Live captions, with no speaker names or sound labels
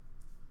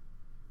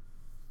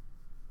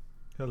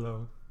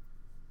Hello.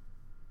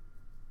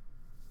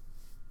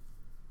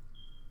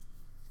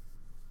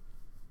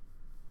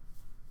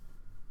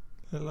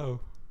 Hello.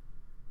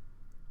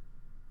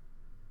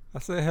 I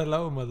said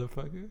hello,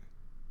 motherfucker.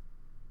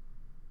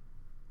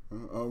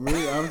 Oh,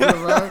 me? I'm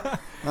surprised.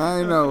 I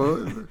ain't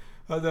know.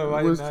 I know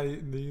why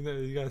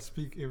you gotta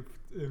speak in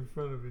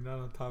front of it, not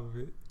on top of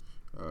it.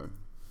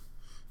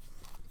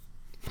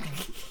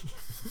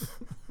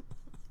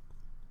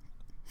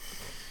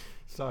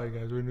 Sorry,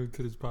 guys, we're new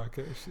to this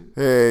podcast shit.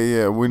 Hey,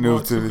 yeah, we're new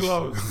to too this.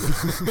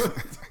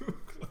 close.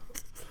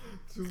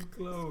 Too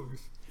close.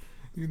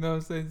 You know what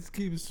I'm saying? Just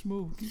keep it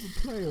smooth. Keep it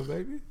player,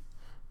 baby.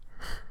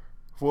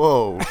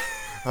 Whoa.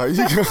 How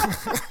you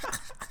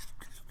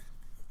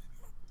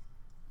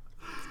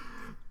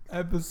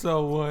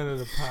Episode 1 of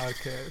the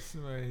podcast,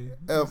 man.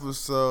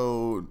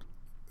 Episode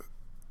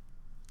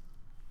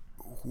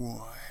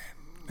 1.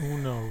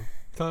 Uno.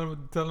 Tell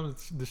them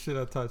the shit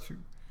I taught you.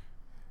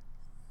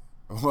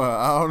 Well,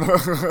 I don't know.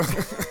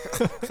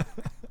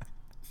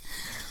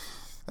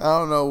 I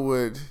don't know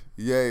what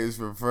Ye is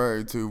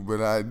referring to, but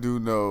I do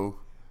know.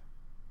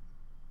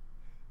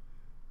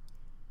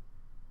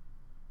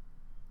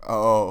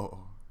 Oh,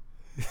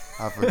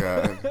 I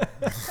forgot.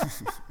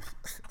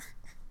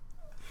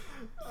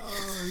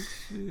 Oh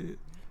shit!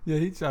 Yeah,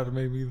 he tried to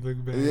make me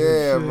look bad.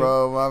 Yeah,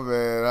 bro, my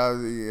bad.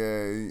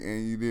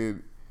 And you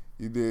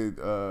did.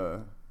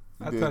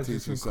 I taught you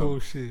some cool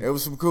shit. It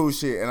was some cool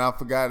shit, and I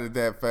forgot it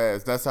that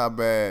fast. That's how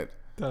bad.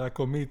 Te la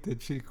comiste,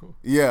 chico.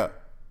 Yeah.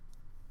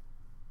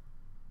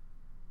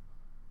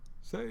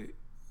 Say,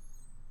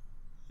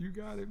 you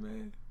got it,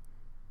 man.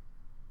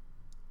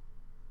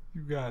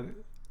 You got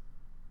it.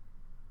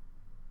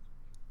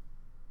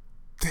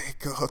 Te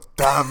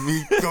gusta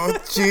mi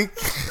chick.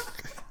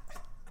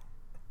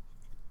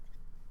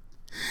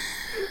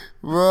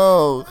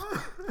 Bro.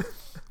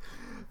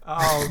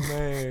 Oh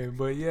man,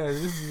 but yeah,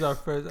 this is our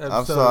first episode.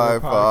 I'm sorry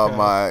of the for all podcast.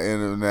 my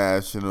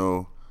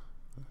international.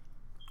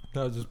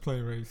 That was just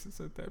plain racist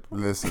at that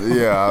point. Listen,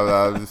 yeah,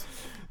 I was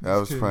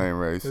kidding. plain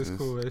racist. That's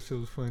cool. That shit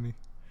was funny.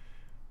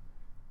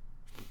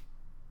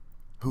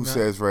 Who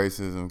says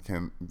racism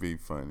can be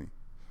funny?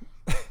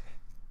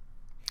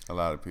 A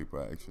lot of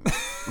people, actually.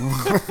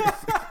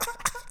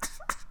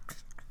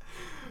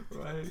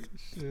 Right?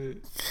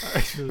 Shit.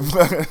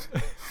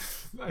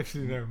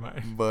 Actually, never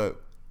mind.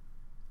 But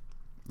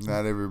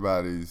not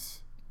everybody's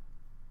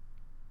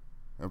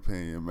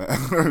opinion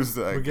matters.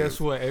 But guess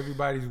what?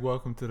 Everybody's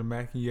welcome to the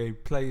Mac and Ye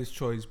Playerz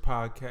Choice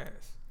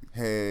podcast.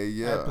 Hey,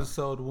 yeah.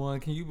 Episode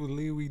 1. Can you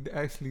believe we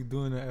actually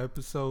doing an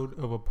episode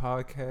of a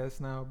podcast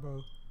now,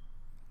 bro?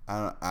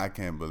 I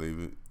can't believe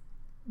it.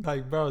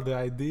 Like, bro, the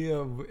idea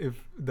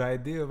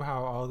of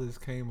how all this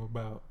came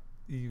about,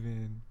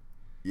 even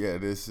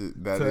that is us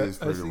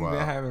pretty wild.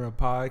 even having a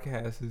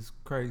podcast is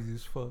crazy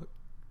as fuck.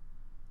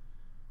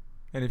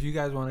 And if you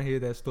guys want to hear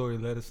that story,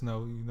 let us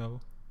know. You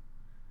know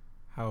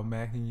how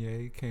Mac and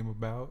Ye came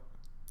about.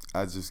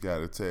 I just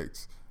got a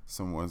text.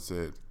 Someone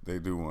said they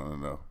do want to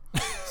know.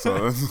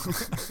 So,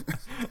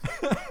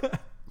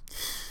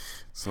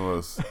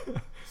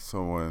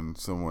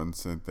 someone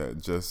sent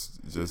that just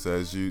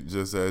as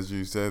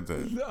you said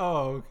that.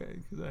 Oh, okay.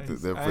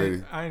 Because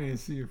I didn't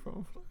see your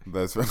phone.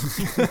 That's right.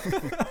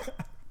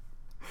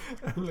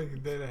 I'm looking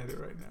dead at it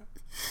right now.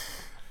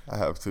 I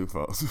have 2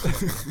 phones.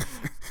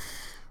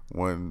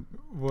 One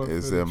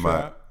is in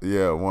my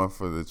one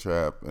for the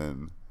trap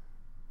and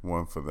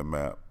one for the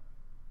map,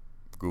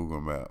 Google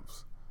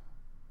Maps.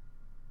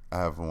 I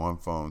have one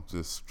phone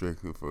just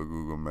strictly for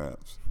Google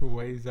Maps. For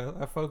Waze,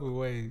 I fuck with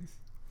Waze.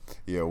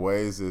 Yeah,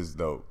 Waze is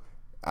dope.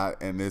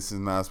 And this is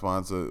not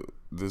sponsored.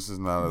 This is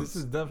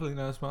definitely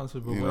not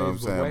sponsored by Waze. You know what I'm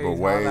saying? But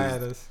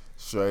Waze,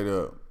 straight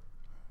up,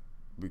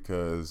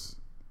 because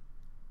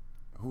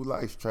who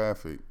likes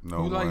traffic?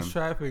 No one. Likes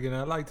traffic? And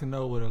I like to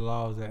know where the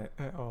law's at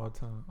all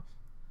times.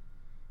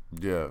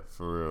 Yeah,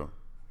 for real.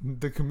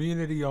 The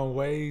community on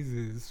Waze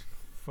is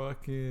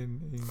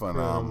fucking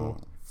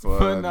incredible.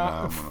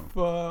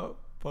 Phenomenal.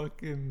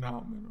 Fucking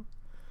nominal.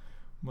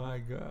 My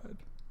God.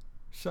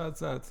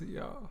 Shouts out to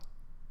y'all.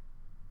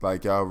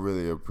 Like, y'all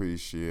really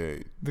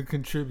appreciate the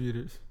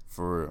contributors.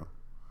 For real.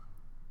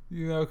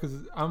 You know, because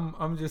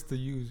I'm just a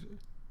user.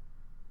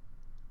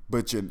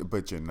 But you're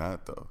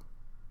not, though.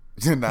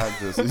 You're not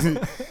just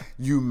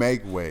you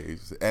make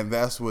waves, and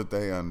that's what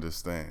they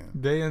understand.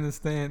 They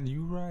understand.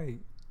 You right.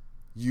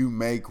 You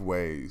make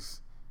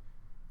waves,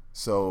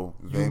 so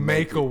they you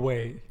make a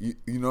way. You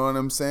know what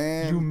I'm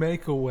saying? You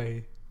make a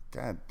way.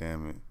 God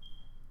damn it!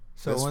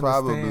 So that's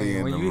probably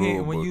in when the you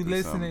rule when book you or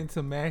listening something.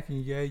 to Mac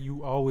and Ye,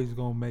 you always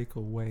gonna make a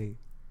way.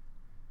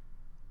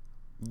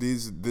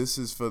 This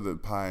is for the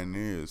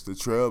pioneers, the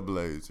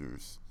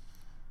trailblazers.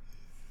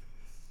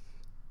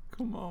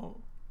 Come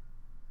on.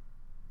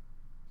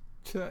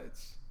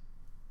 Church.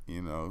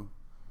 You know.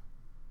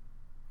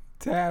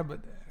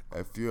 Tabernacle.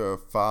 If you're a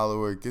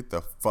follower, get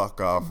the fuck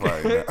off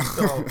right now.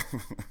 So,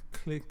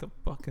 click the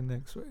fucking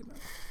X right now.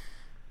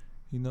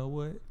 You know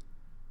what?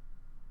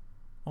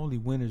 Only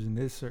winners in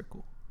this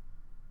circle.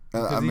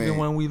 Because even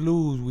when we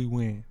lose, we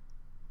win.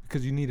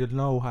 because you need to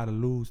know how to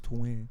lose to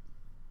win.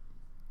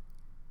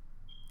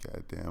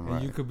 Goddamn right.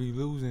 And you could be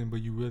losing,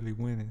 but you really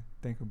winning.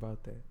 Think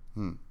about that.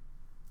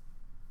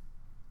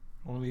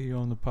 Only here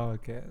on the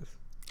podcast.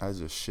 I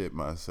just shit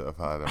myself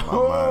out of my mind.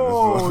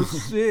 Oh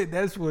shit,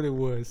 that's what it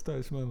was.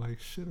 Started smelling like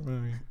shit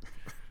around here.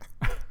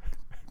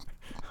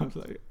 I was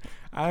like,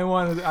 I didn't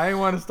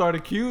want to start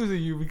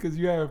accusing you because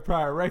you have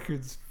prior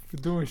records for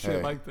doing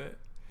shit like that.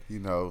 You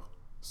know,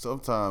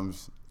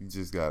 sometimes you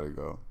just gotta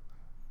go.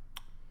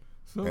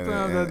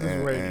 Sometimes I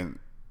just wait.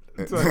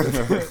 So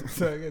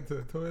I get to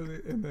the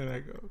toilet and then I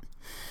go.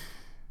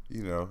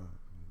 You know,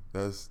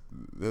 there's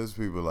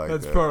people like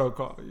that. That's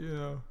protocol, you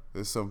know.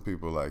 There's some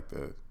people like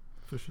that.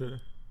 For sure.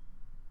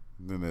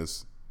 Then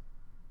there's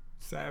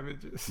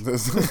savages.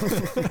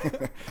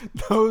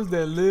 Those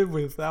that live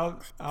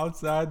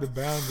outside the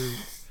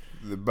boundaries.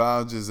 The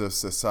boundaries of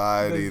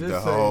society, the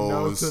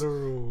hoes, no to the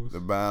rules. The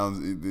bounds,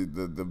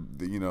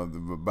 the you know,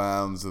 the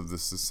bounds of the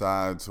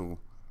societal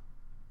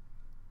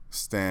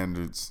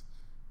standards.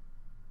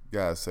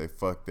 Gotta say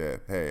fuck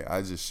that. Hey,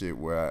 I just shit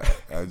where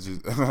I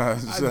just I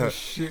just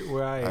shit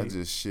where I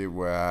just shit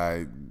where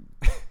I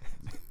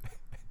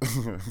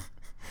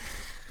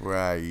where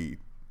I eat.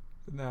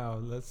 Now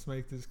let's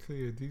make this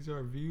clear. These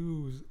are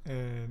views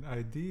and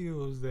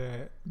ideals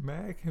that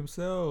Mac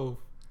himself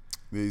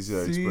these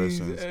are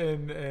expressions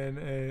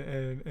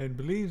and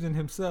believes in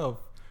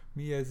himself.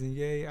 Me as in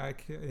yay, I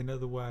can and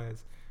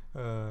otherwise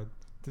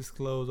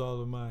disclose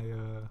all of my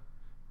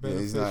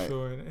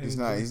beneficial he's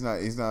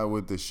not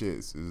with the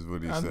shits is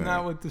what he's saying. I'm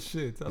not with the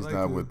shits. He's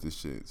not with the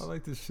shits. I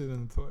like the shit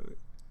in the toilet.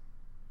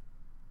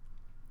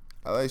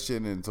 I like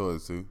shitting in the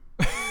toilet too.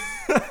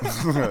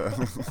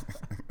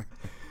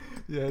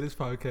 Yeah, this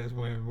podcast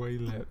went way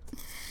left.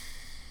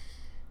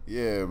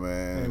 Yeah,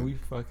 man. And we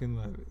fucking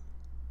love it.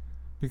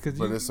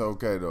 But it's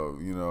okay though,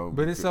 you know.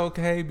 But it's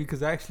okay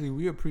because actually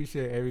we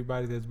appreciate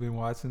everybody that's been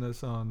watching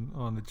us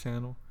on the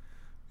channel.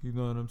 You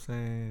know what I'm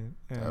saying?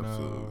 And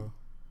absolutely.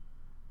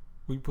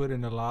 We put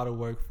in a lot of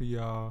work for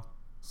y'all.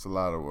 It's a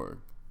lot of work.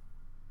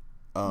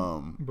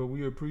 But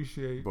we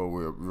appreciate. But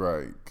we're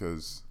right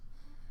because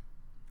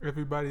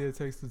everybody that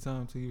takes the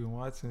time to even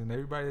watch it, and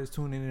everybody that's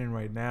tuning in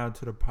right now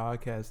to the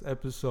podcast,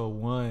 episode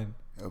 1.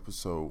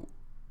 Episode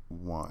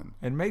 1.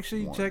 And make sure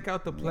you check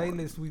out the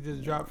playlist we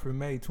just dropped for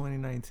May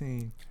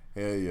 2019.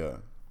 Hell yeah.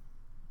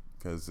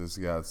 Because it's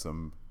got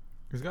some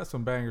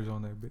bangers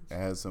on there, bitch. It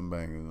has some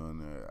bangers on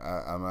there.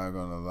 I'm not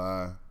going to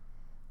lie.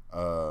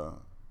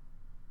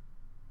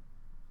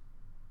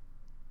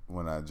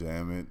 When I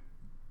jam it,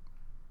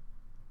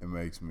 it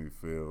makes me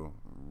feel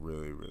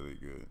really, really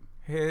good.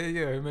 Hell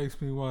yeah, it makes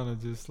me want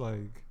to just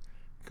like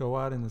go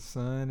out in the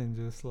sun and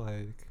just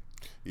like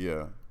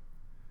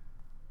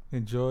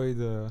enjoy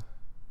the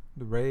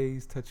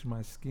rays touching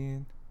my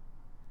skin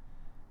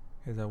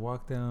as I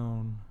walk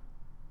down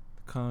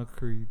the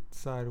concrete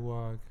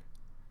sidewalk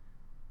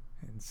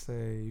and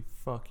say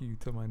fuck you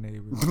to my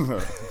neighbors.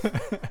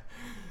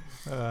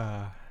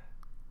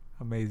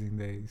 Amazing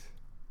days.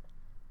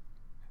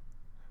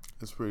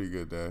 It's pretty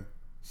good day.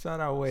 Shout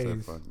out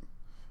Waze.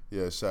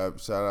 Yeah,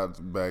 shout out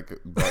to back to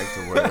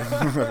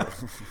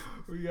Waze.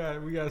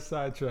 we got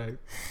sidetracked.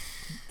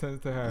 Tends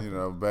to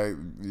happen.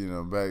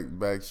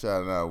 Back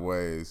shouting out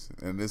Waze.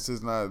 And this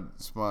is not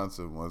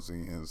sponsored once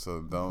again,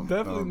 so don't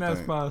not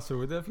sponsored.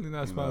 We're definitely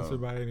not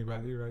sponsored by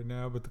anybody right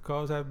now, but the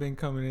calls have been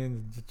coming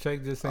in. The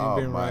check just ain't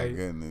been right. Oh my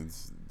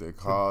goodness. The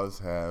calls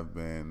have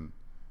been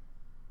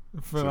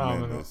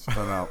phenomenal.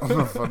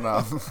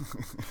 Phenomenal.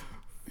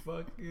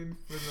 Fucking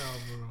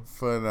phenomenal.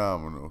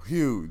 Phenomenal.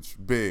 Huge.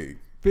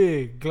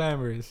 Big,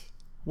 glamorous.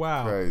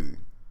 Wow. Crazy.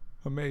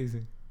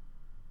 Amazing.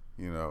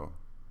 You know,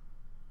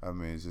 I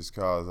mean, it's just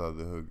calls out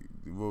the hook.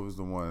 What was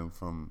the one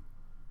from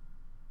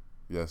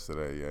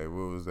yesterday? Yeah,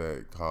 what was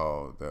that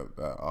call, that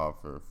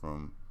offer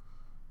from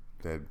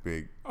that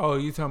big? Oh,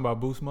 you talking about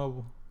Boost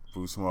Mobile?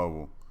 Boost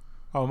Mobile.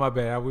 Oh, my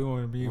bad. We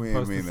want to be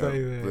supposed to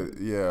say that. But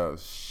yeah,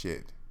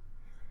 shit.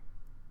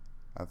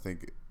 I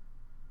think,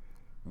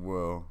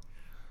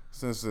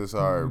 since it's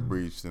already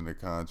breached in the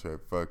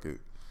contract, fuck it.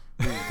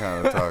 We can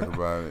kind of talk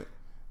about it.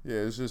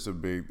 Yeah, it's just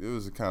it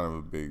was kind of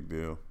a big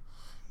deal.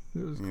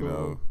 It was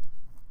cool.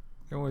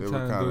 They weren't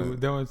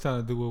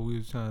trying to do what we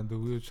was trying to do.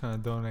 We were trying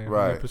to donate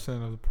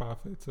 100% of the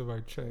profits of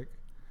our check.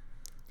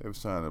 They was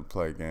trying to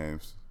play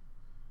games.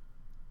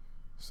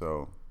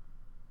 So,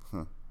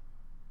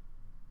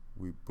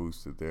 we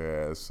boosted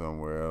their ass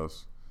somewhere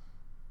else.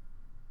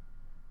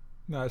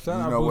 Nah,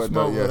 shout out Boost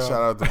Mobile. Yeah,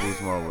 shout out to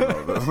Boost Mobile.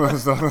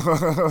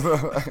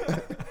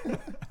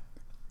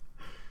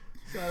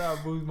 Shout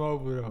out Boost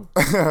Mobile though.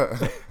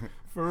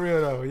 For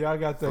real though, y'all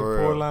got that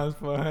 4 lines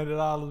for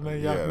 $100,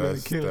 man. Y'all really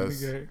killing the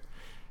game.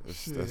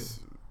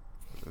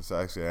 It's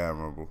actually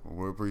admirable.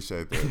 We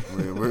appreciate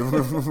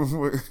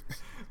that.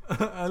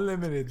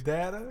 Unlimited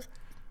data.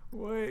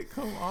 Wait,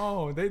 come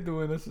on. They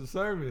doing us a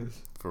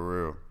service.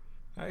 For real.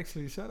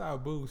 Actually, shout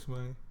out Boost,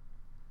 man.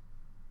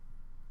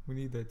 We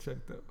need that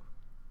check though.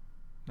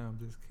 No, I'm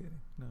just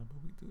kidding. No, but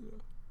we do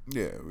though.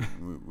 Yeah,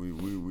 we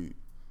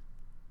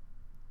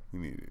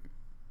need it.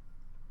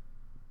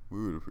 We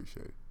We would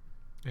appreciate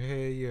it.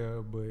 Hell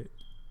yeah, but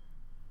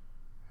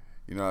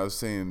You know, I was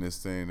seeing this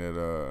thing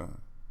that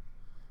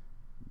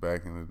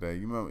back in the day.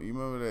 You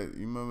remember that?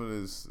 You remember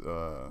this?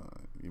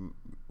 You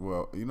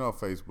know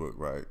Facebook,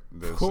 right?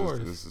 of course.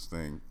 There's this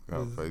thing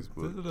called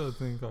Facebook. There's a little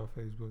thing called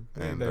Facebook.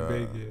 It ain't And, that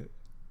big yet.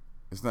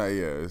 It's not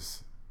yet.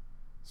 It's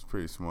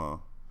pretty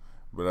small.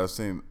 But I've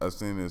seen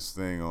this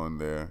thing on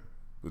there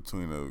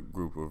between a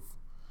group of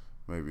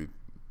maybe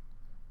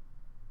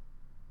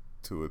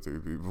 2 or 3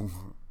 people,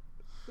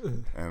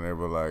 and they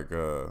were like,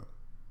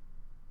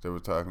 they were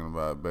talking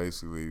about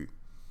basically,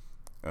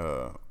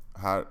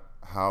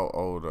 how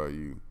old are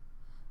you,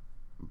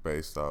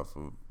 based off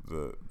of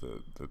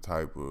the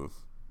type of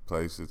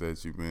places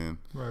that you've been,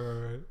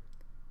 Right.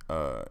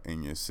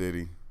 in your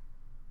city.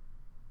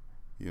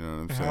 You know what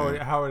I'm saying?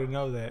 How would it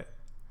know that?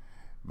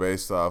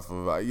 Based off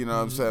of, you know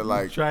what I'm saying,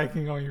 like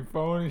tracking on your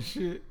phone and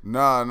shit.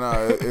 No,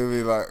 it'd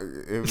be like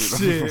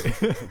shit.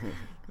 That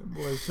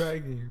boy's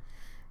tracking you.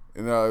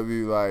 You know, it'd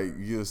be like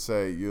you'll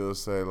say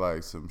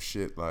like some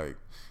shit like,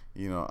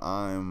 you know,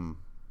 I'm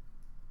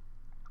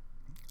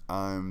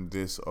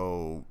this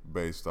old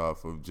based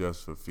off of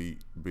Just for Feet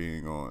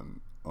being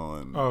on.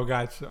 Oh,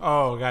 gotcha.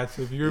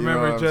 If you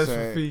remember Just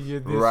for Feet, you're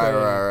this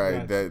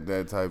right. Gotcha.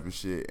 That type of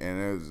shit.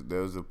 And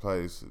there was a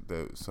place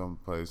some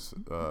place.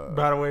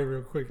 By the way,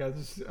 real quick,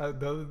 the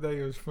other day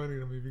it was funny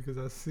to me because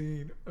I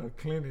seen a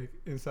clinic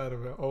inside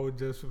of an old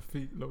Just for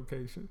Feet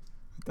location.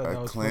 I thought a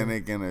that was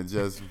clinic funny. and a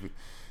Just for Feet.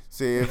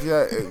 See, if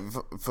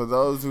for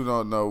those who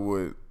don't know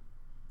what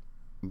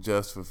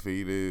Just for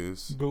Feet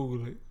is,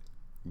 Google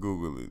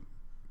it.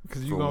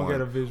 Because you're going to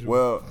get a visual.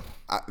 Well,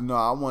 I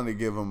want to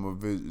give them a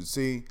visual.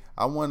 See,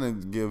 I want to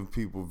give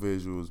people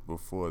visuals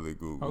before they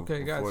Google.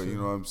 Okay, gotcha. You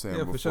know what I'm saying?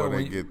 Yeah, before for sure.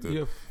 they get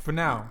the... for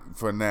now.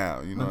 For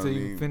now, you know Until what I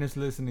mean? you finish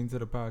listening to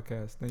the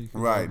podcast. Then you can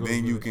right,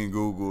 then you can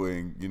Google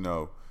and, you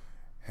know,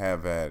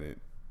 have at it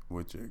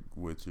with your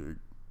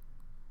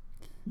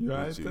you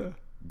right there?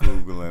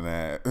 Googling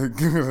at.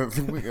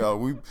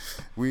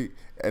 we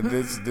and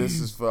this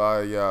is for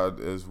all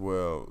y'all as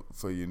well,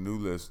 for your new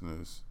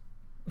listeners.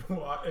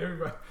 Well,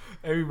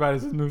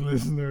 everybody's a new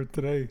listener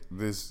today. All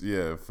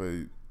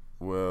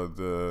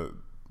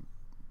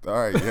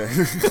right, yeah.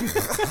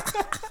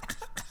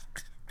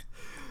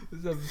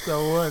 This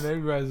episode 1,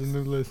 everybody's a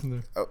new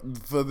listener.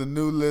 For the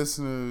new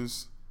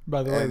listeners.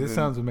 By the way, this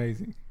sounds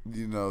amazing.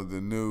 You know,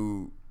 the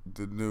new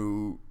the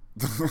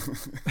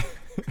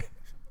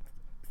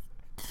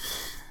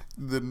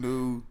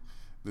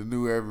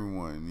new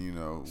everyone, you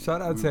know.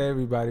 Shout out to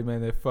everybody,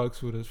 man, that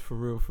fucks with us for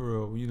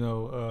real. You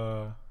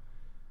know,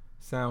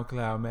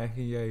 SoundCloud, Mac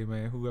and Ye,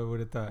 man. Whoever would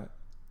have thought.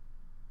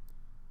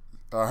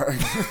 All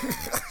right.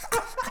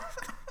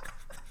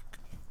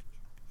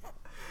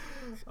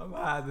 I'm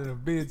hiding a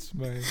bitch,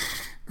 man.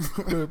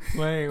 Quit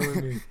playing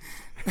with me.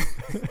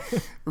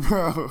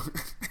 Bro.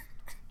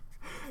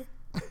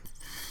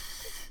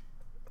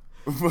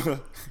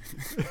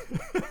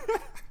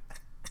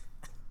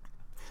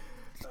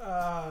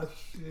 Ah,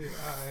 shit.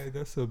 Alright,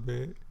 that's a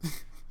bit.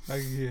 I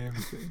can hear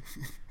everything.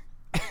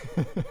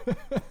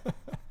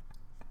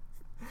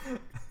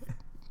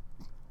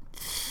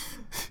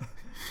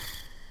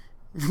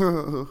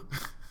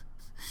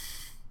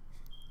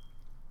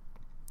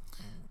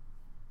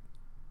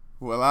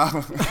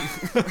 Well,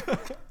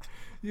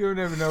 you'll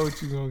never know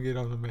what you're gonna get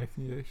on the Mac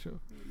and Ye show.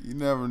 You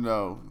never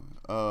know.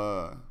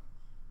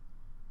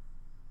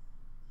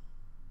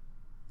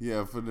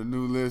 Yeah, for the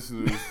new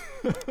listeners,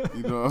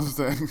 you know what I'm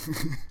saying?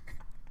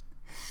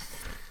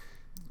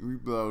 We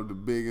blow the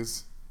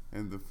biggest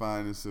and the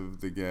finest of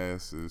the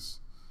gases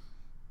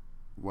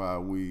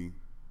while we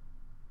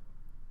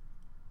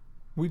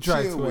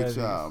try chill to with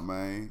y'all,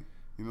 man.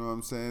 You know what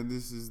I'm saying?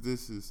 This is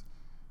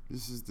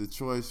the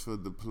choice for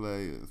the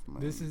players, man.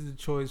 This is the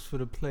choice for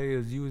the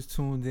players. You was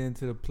tuned in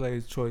to the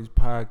Playerz Choice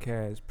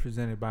podcast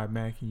presented by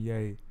Mac and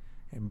Ye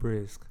and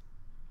Brisk.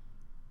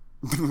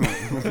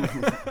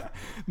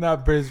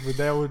 Not Brisk, but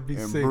that would be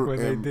and sick when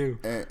they do.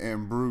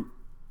 And Brute.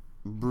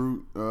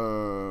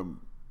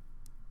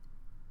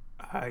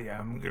 I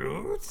am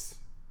Groot.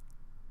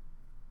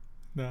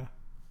 Nah.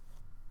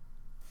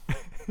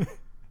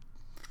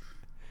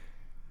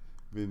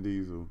 Vin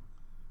Diesel,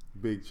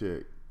 big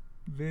check.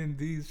 Vin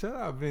Diesel, shout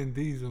out Vin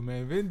Diesel,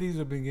 man. Vin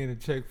Diesel been getting a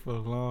check for a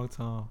long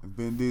time.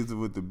 Vin Diesel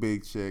with the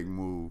big check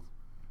move.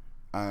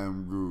 I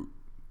am Groot.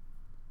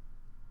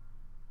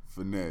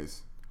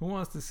 Finesse. Who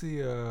wants to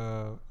see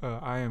a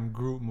I Am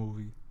Groot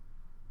movie?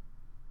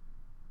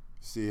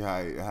 See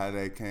how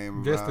that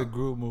came about? Just a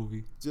Groot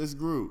movie. Just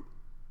Groot.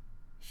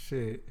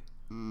 Shit.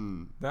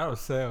 That'll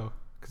sell.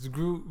 Cause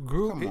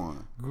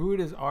Groot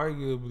is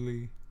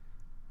arguably,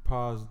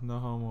 pause, no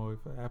homo if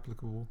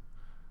applicable,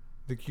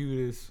 the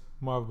cutest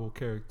Marvel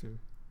character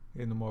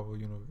in the Marvel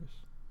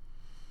universe.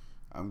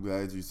 I'm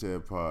glad you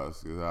said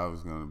pause, because I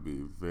was gonna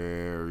be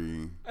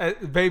very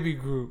Baby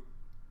Groot.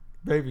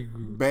 Baby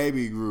Groot.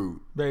 Baby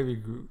Groot. Baby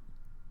Groot.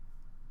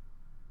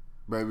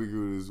 Baby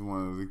Groot is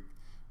one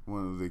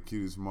of the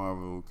cutest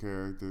Marvel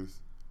characters.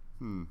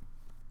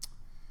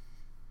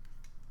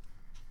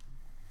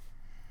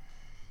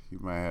 He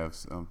might have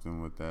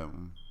something with that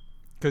one.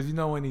 Because you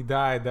know when he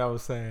died, that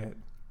was sad.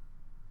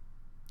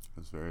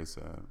 It's very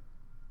sad.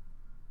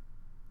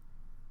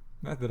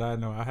 Not that I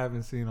know. I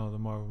haven't seen all the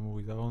Marvel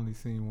movies. I've only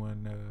seen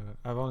one.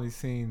 I've only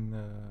seen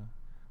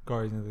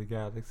Guardians of the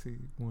Galaxy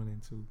 1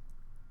 and 2.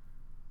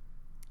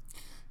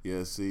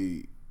 Yeah,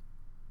 see,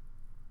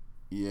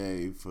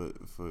 EA, for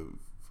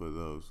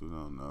those who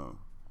don't know,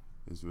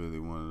 it's really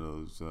one of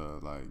those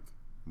like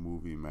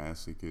movie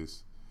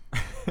masochists.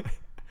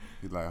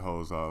 He like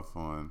holds off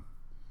on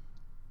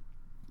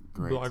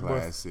great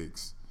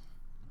classics.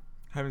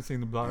 Haven't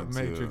seen the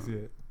Matrix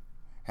yet.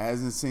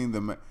 Hasn't seen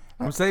the.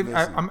 I'm saving.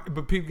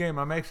 But peep game.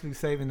 I'm actually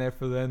saving that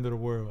for the end of the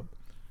world.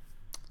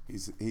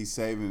 He's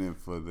saving it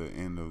for the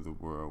end of the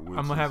world.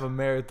 I'm gonna have a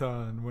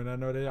marathon when I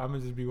know that I'm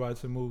gonna just be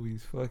watching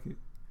movies. Fuck it.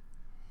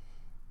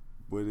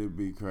 Would it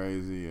be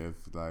crazy if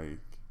like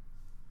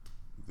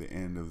the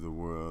end of the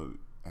world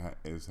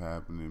is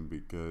happening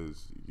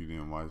because you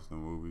didn't watch the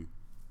movie?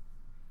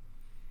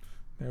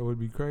 That would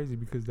be crazy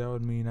because that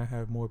would mean I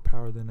have more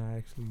power than I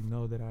actually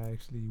know that I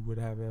actually would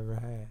have ever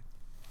had.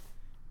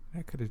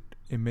 I could have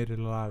emitted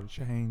a lot of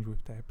change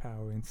with that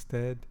power.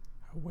 Instead,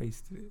 I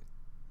wasted it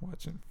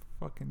watching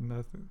fucking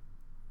nothing.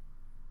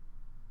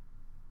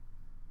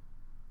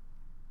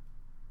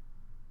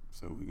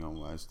 So we gonna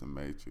watch the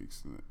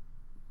Matrix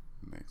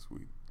next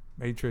week.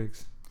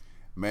 Matrix.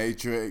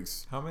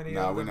 How many?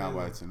 Nah, we're not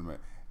watching the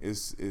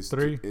Matrix. It's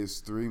 3. It's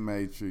 3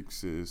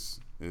 Matrixes.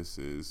 This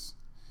is.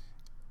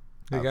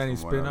 They got any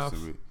spin-offs?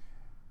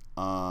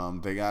 I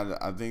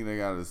think they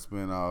got a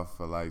spin-off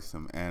for like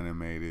some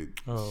animated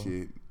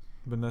shit.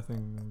 But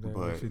nothing that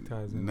actually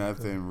ties in.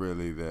 Nothing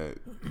really that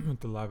with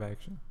the live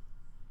action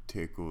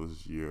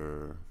tickles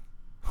your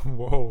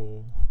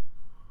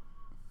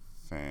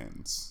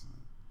fans.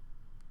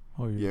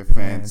 Oh, your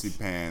fancy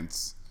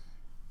pants.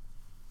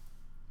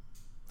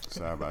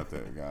 Sorry about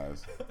that,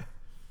 guys.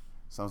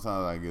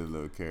 Sometimes I get a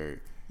little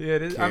carried. Yeah,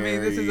 this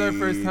is our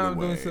first time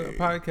doing a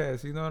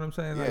podcast. You know what I'm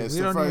saying? Like, we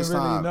don't even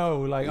really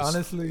know. Like,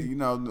 honestly, you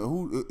know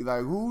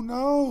who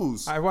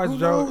knows? I watched who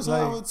knows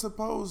how it's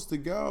supposed to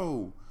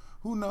go?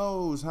 Who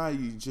knows how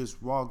you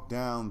just walk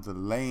down the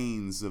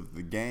lanes of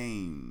the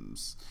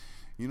games?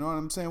 You know what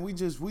I'm saying? We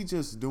just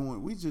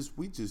doing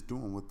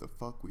what the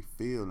fuck we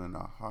feel in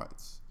our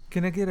hearts.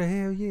 Can I get a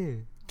hell yeah?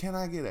 Can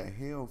I get a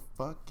hell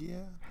fuck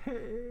yeah? Hell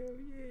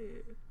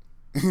yeah.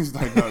 He's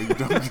like, no, you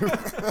don't.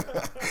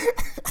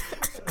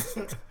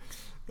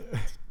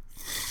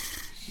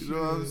 You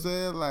know what I'm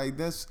saying? Like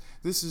this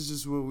is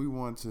just what we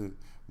want to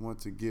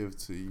give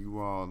to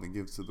you all and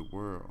give to the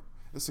world.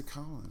 It's a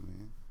calling,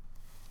 man.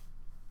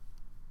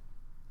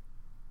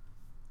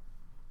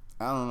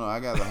 I don't know. I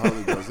got the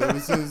Holy Ghost. Ever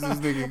since this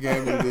nigga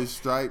gave me this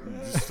striped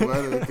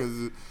sweater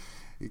because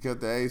he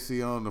cut the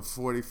AC on to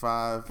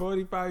 45.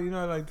 45, you know,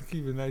 I like to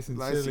keep it nice and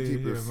chilly. Likes to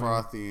keep it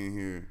frothy in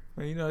here.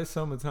 Man, you know, it's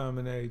summertime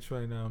in the H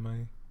right now,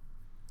 man.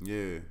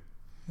 Yeah.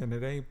 And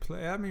it ain't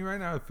I mean, right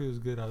now it feels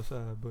good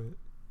outside, but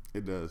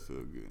it does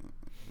feel good.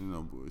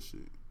 No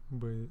bullshit.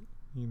 But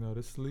you know,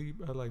 the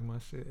sleep, I like my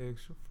shit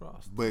extra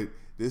frosty. But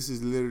this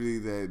is literally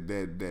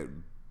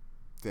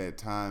that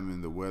time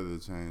in the weather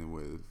change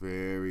where it's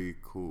very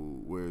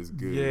cool, where it's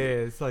good.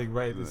 Yeah, it's like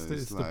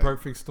it's the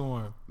perfect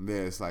storm. Yeah,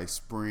 it's like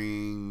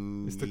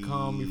spring. It's the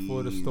calm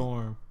before the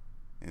storm.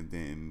 And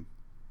then,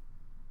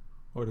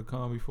 or the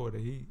calm before the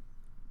heat.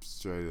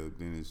 Straight up,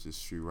 then it's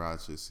just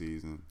Sriracha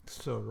season.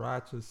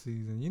 Sriracha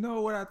season. You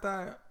know what I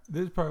thought?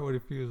 This is probably what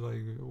it feels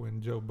like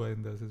when Joe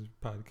Budden does his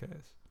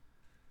podcast.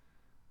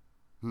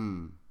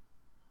 He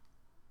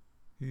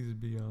used to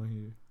be on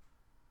here.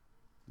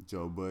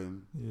 Joe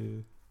Budden?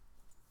 Yeah.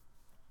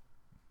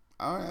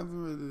 I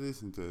haven't really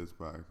listened to his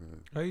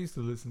podcast. I used to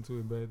listen to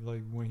it, but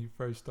like when he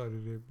first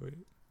started it.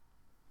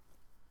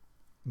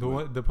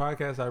 But the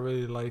podcast I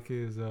really like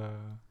is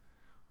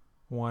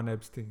Juan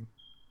Epstein.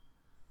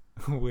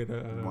 With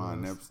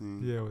Juan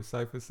Epstein? Yeah, with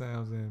Cypher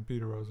Sounds and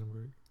Peter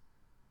Rosenberg.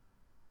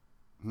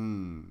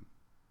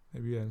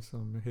 Maybe having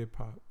some hip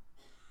hop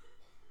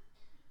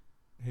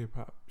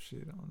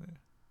shit on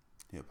there.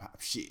 Hip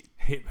hop shit.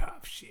 Hip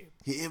hop shit.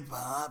 Hip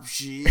hop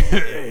shit.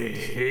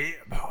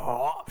 Hip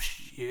hop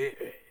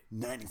shit.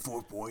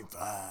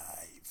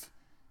 94.5.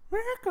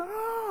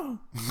 Welcome.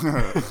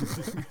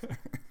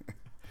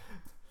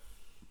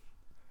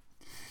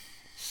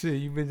 Shit,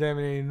 you been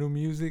jamming any new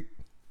music?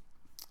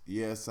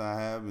 Yes, I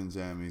have been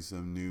jamming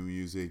some new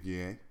music,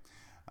 yeah.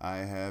 I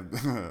have.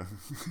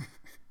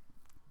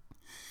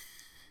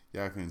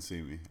 Y'all couldn't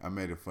see me. I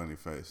made a funny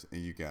face,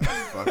 and you guys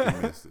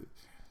fucking missed it.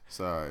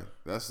 Sorry.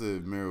 That's the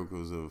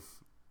miracles of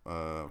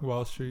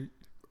Wall Street.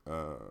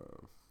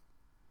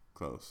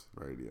 Close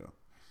radio.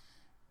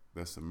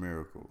 That's a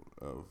miracle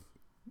of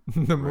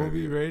the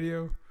movie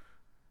radio.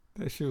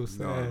 That shit was sad.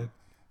 No,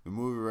 the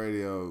movie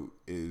radio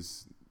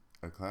is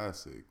a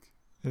classic.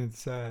 It's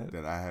sad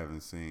that I haven't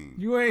seen.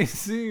 You ain't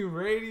seen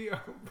radio,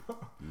 bro?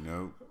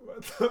 Nope.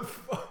 What the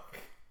fuck?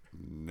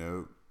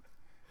 Nope.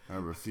 I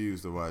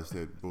refuse to watch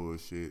that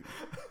bullshit.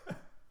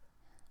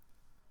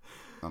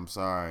 I'm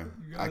sorry.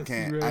 I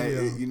can't.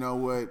 You know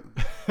what?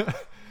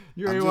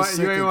 You I'm ain't just want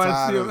sick and to see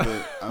tired him. of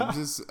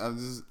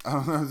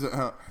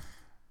it.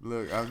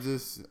 Look, I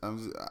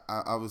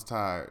was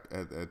tired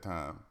at that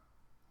time.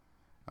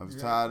 I was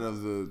tired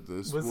of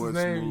the sports What's his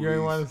name? movies. You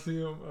ain't want to see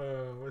him.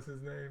 What's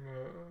his name?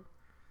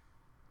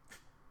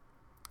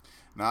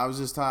 No, I was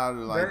just tired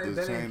of like that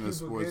the ain't chain Cuba of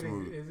sports Gooding,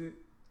 movies. is it?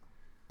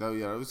 Oh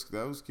yeah,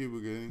 that was Cuba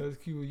Gooding. That's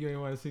Cuba. You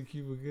ain't want to see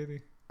Cuba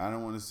Gooding. I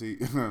don't want to see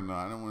no.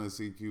 I don't want to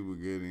see Cuba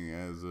Gooding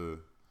as a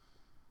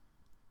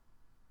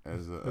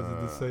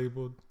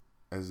disabled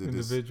as a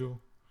individual.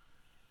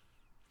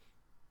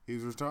 He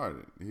was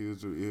retarded. He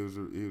was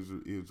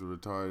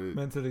retarded.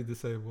 Mentally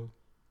disabled.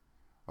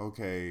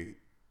 Okay,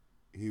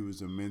 he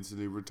was a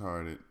mentally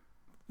retarded.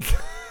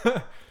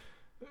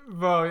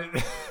 Bro.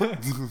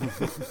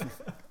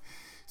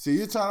 See,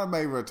 you're trying to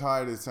make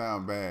retarded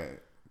sound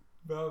bad.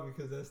 Bro,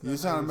 because that's not you're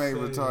trying to make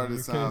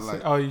retarded sound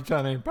like. Oh, you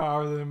trying to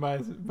empower them by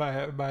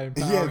empowering?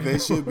 Yeah, they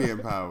should be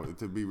empowered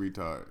to be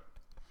retarded.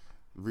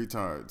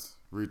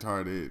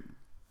 Retarded.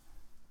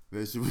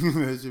 They should be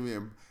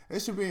empowered. They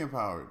should be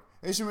empowered.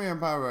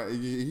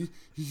 You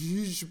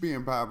should be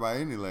empowered by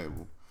any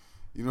label.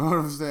 You know what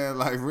I'm saying?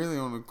 Like really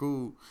on the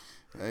cool,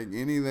 like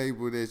any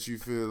label that you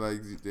feel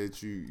like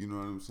that you know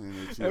what I'm saying.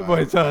 That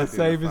boy trying to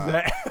save his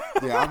ass.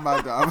 Yeah, I'm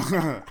about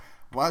to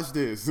watch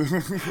this.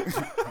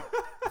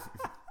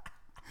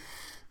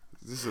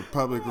 This is a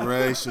public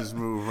relations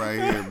move right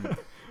here.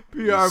 PR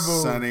move.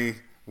 Sonny,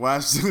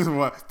 watch this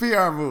one.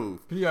 PR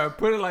move. PR.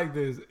 Put it like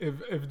this: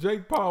 if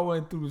Jake Paul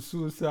went through the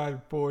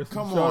suicide force,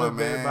 come on,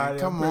 man.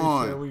 Come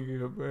on. Sure we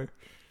could, bro.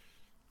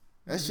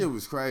 That shit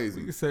was crazy.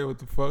 We can say what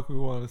the fuck we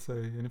want to say,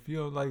 and if you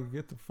don't like it,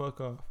 get the fuck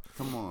off.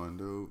 Come on,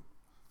 dude.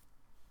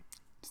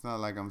 It's not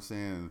like I'm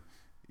saying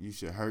you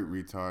should hurt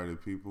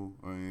retarded people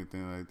or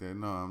anything like that.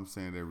 No, I'm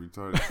saying that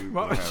retarded people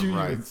Why would have you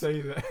rights. even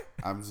say that?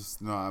 I'm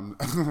just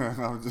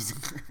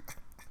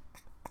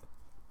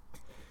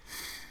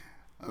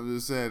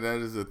I'm saying that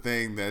is a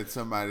thing that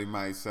somebody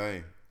might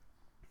say.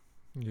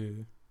 Yeah.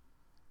 You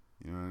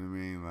know what I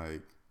mean?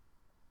 Like,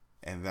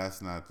 and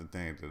that's not the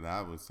thing that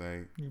I would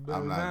say. You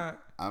better not.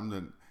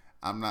 I'm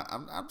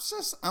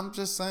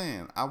just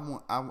saying.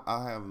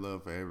 I have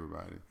love for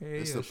everybody. Hey,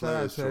 it's yeah, the shout out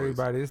player's to choice.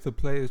 everybody. It's the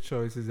player's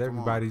choice. It's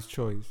everybody's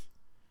choice.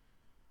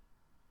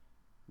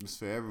 It's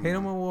for everyone. Hit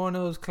them on one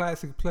of those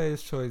classic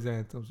player's choice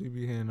anthems. We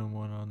be hearing them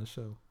one on the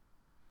show.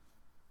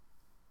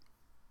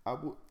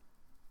 Hold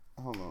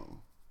on.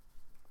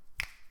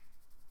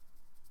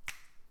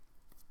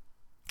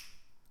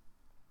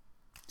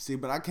 See,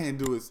 but I can't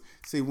do it.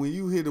 See, when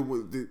you hit it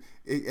with let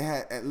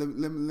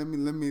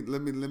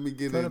me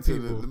get into the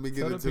brew. Let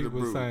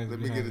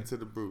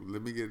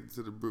me get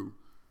into the brew.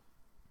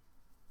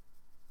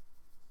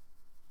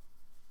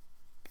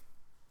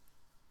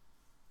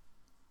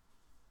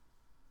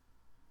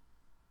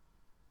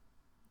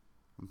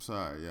 I'm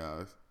sorry,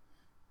 y'all.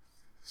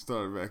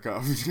 Started back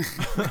off.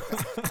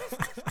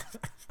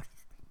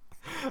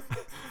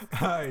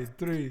 All right,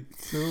 3,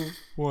 2,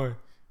 1.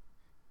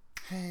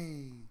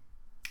 Hey.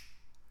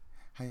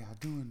 How y'all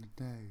doing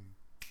today?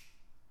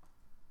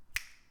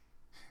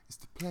 It's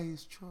the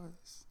player's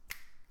choice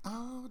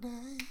all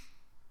day.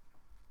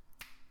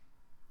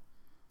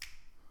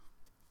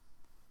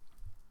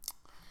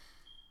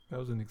 That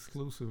was an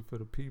exclusive for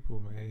the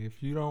people, man.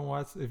 If you don't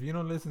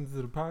listen to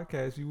the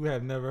podcast, you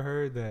have never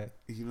heard that.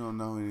 You don't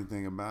know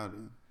anything about it.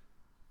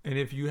 And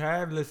if you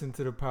have listened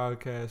to the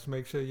podcast,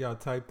 make sure y'all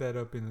type that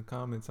up in the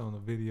comments on the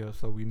video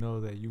so we know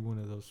that you one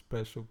of those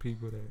special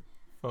people that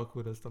fuck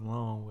with us the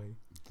long way.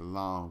 The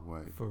long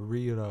way. For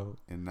real though.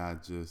 And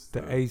not just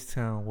the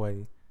H-Town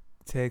way.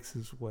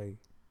 Texas way.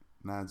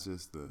 Not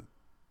just the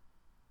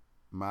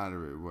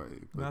moderate way.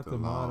 But not the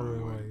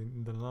moderate way.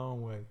 The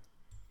long way.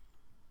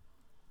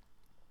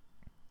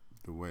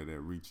 The way that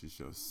reaches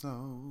your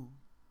soul.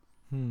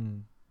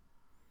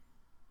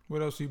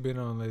 What else you been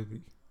on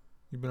lately?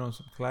 You been on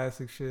some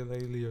classic shit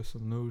lately or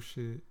some new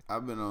shit?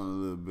 I've been on a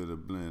little bit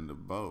of blend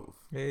of both.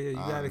 Yeah, you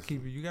gotta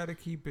keep it. You gotta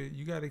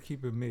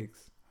keep it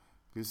mixed.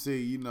 You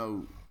see, you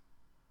know,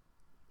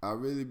 I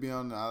really be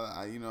on.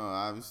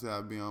 Obviously I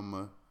be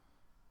on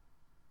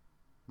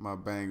my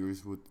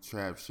bangers with the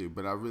trap shit,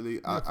 but I really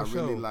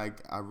like.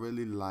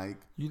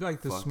 You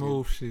like the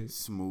smooth shit.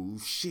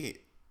 Smooth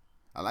shit.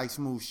 I like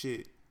smooth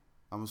shit.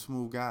 I'm a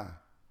smooth guy.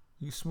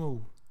 You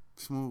smooth.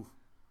 Smooth.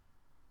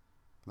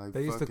 Like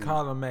they used to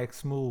call him Max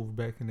Smooth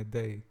back in the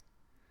day.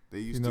 They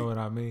used you know what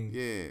I mean?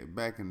 Yeah,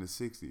 back in the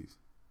 60s.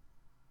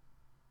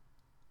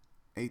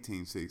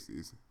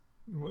 1860s.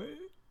 What?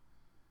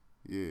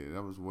 Yeah,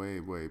 that was way,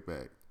 way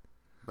back.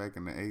 Back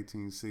in the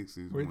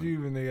 1860s. Where'd you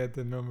even get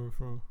that number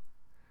from?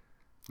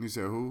 You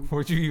said who?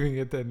 Where'd you even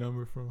get that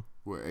number from?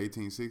 What,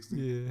 1860?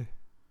 Yeah.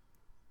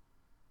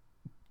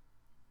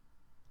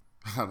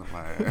 Out of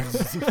my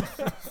ass.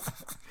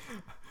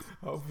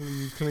 Hopefully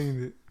you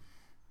cleaned it.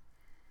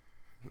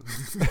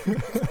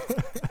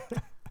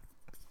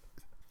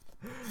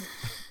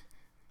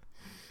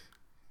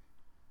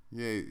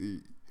 Yeah,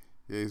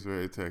 it's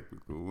very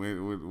technical.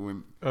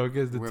 When it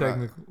gets the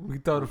technical. We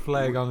throw the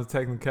flag on the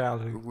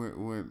technicality.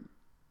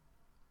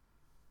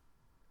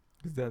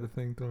 Is that a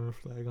thing, throwing a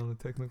flag on the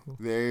technical?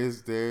 There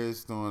is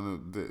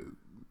throwing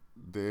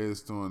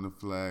the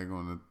flag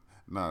on the.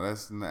 No,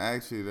 that's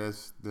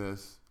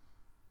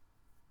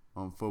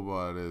on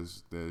football.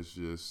 There's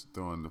just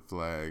throwing the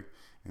flag,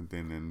 and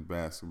then in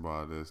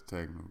basketball there's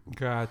technical.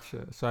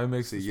 Gotcha. So I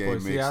mix See, the Ye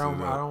sports. See, mixed I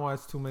it up. don't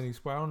watch too many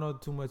sports. I don't know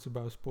too much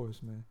about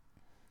sports, man.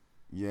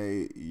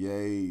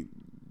 Ye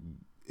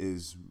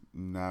is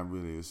not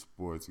really a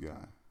sports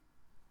guy,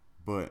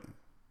 but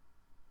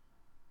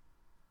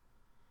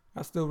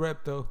I still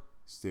rep though.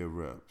 still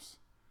reps.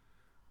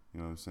 You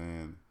know what I'm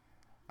saying?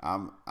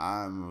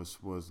 I'm a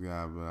sports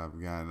guy, but I've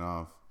gotten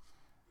off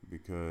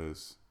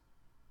because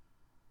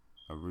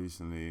I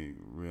recently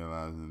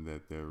realizing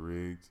that they're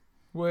rigged.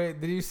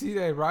 Wait, did you see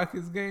that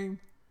Rockets game?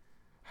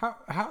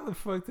 How the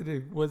fuck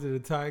was it a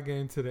tie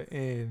game to the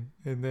end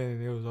and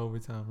then it was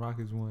overtime?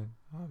 Rockets won.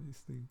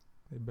 Obviously,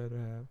 they better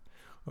have,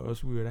 or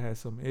else we would have had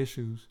some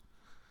issues.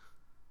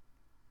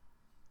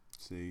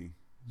 See,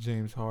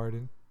 James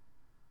Harden.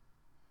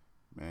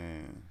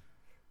 man,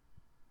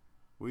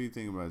 what do you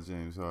think about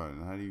James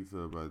Harden? How do you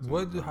feel about James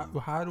Harden?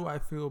 How do I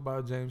feel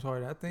about James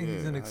Harden? I think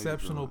he's Yeah, an how you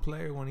exceptional feeling?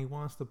 player when he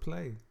wants to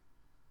play.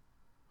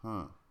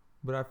 Huh?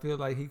 But I feel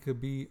like he could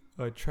be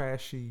a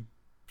trashy,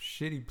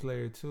 shitty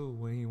player too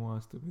when he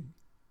wants to be.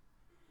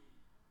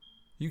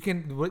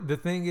 The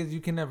thing is,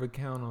 you can never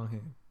count on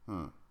him.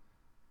 Huh?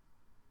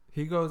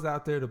 He goes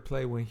out there to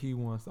play when he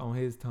wants, on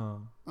his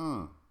time.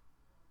 Huh?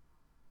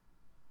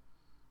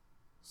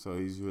 So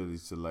he's really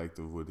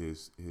selective with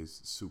his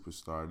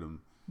superstardom.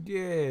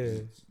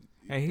 Yeah.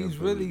 And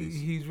abilities.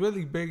 he's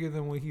really bigger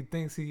than what he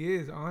thinks he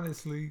is,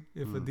 honestly,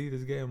 if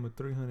Adidas gave him a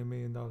 $300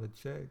 million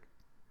check.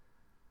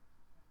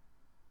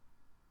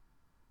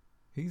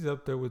 He's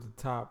up there with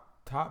the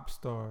top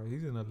star.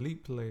 He's an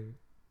elite player.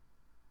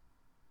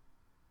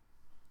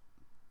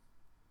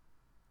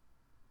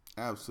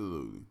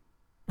 Absolutely.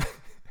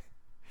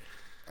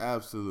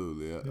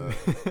 Absolutely.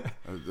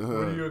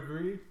 Would you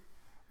agree?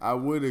 I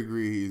would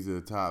agree he's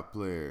a top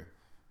player.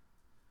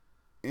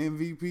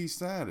 MVP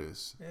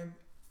status.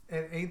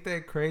 And ain't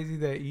that crazy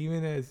that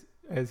even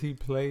as he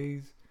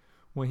plays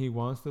when he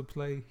wants to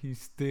play,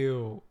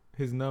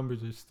 his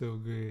numbers are still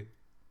good.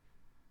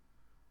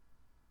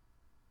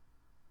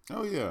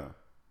 Oh yeah.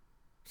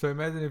 So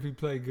imagine if he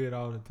played good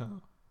all the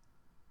time.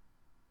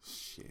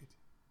 Shit.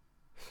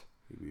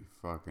 He'd be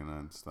fucking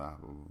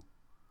unstoppable.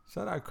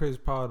 Shout out Chris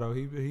Paul though.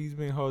 He's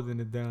been holding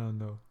it down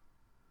though.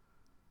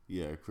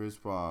 Yeah, Chris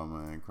Paul,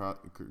 man.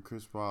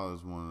 Chris Paul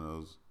is one of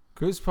those.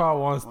 Chris Paul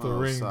wants One the of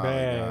those ring solid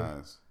bad.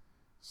 guys.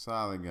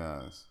 Solid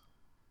guys.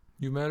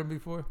 You met him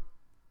before?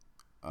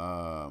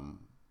 No,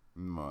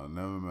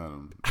 never met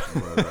him.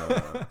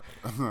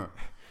 But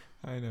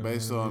I know.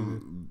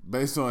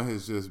 based on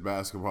his just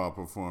basketball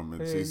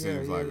performance, he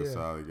seems like a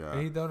solid guy.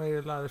 And he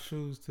donated a lot of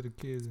shoes to the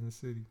kids in the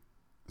city.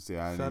 See,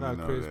 I Shout didn't out even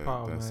know Chris that.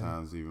 Paul, That man.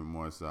 sounds even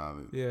more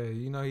solid. Yeah,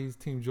 you know he's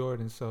Team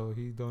Jordan, so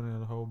he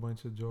donated a whole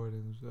bunch of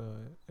Jordans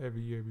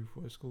every year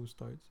before school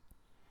starts.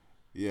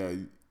 Yeah,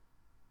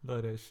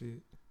 Love that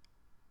shit.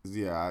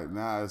 yeah.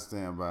 Now I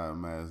stand by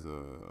him as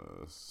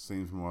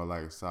seems more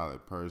like a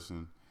solid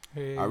person.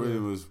 Hey, I really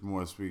was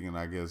more speaking,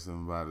 I guess,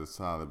 about a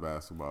solid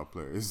basketball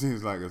player. It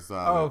seems like a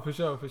solid. Oh, for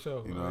sure.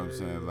 You know what I'm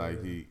saying?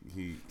 Like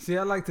he. See,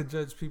 I like to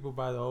judge people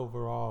by the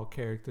overall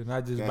character,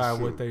 not just That's by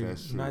true. what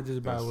That's true. not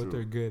just by That's what true.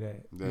 they're good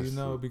at. That's you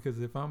know, true.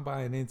 because if I'm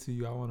buying into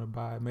you, I want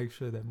to make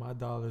sure that my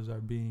dollars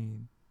are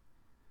being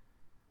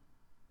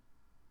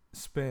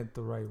spent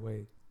the right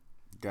way.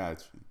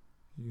 Got you.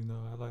 You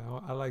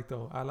know, I like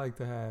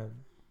to have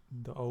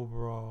the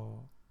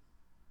overall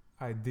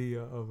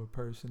idea of a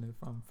person if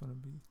I'm gonna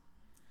be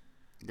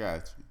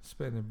Got you.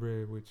 spending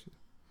bread with you.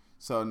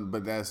 So,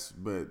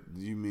 but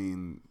you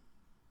mean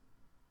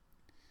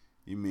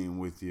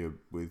with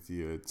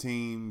your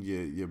team,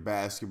 your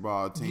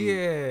basketball team?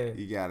 Yeah.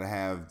 You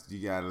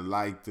gotta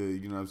like the,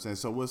 you know what I'm saying?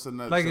 So what's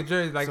another? Like a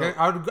jersey, like so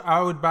I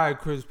would buy a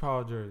Chris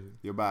Paul jersey.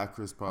 you buy a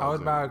Chris Paul. I would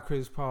jersey. buy a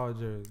Chris Paul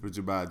jersey. Would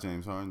you buy a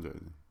James Harden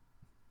jersey?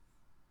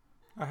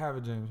 I have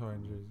a James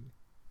Harden jersey.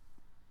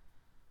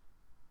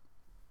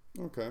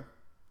 Okay.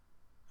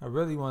 I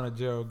really want a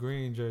Gerald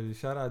Green jersey.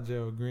 Shout out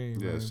Gerald Green,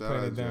 Yeah, man. shout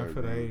Putting out it down Gerald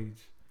for the Green.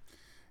 age.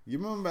 You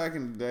remember back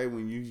in the day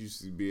when you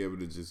used to be able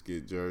to just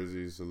get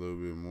jerseys a little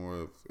bit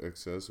more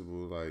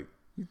accessible, like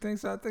You think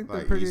so? I think Like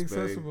they're pretty East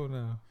Bay. accessible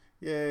now.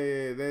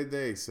 yeah,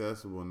 they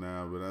accessible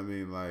now, but I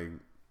mean like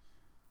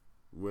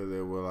where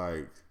they were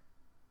like,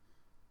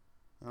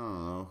 I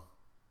don't know.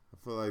 I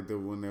feel like that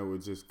when they were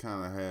just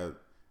kind of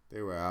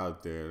they were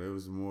out there. There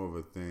was more of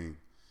a thing.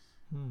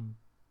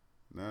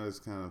 Now it's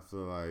kind of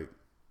feel like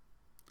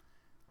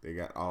they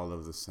got all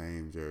of the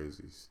same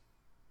jerseys.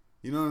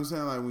 You know what I'm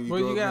saying? Like when you Well,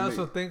 go you up gotta and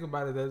also think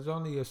about it. There's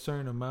only a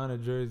certain amount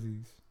of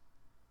jerseys.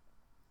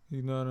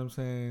 You know what I'm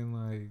saying?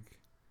 Like,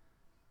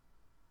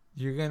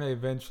 you're gonna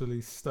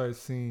eventually start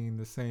seeing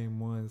the same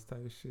ones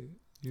type shit.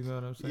 You know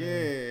what I'm saying?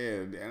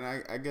 Yeah,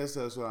 and I guess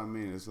that's what I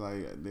mean. It's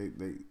like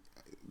they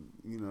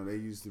you know, they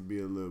used to be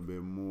a little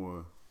bit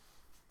more,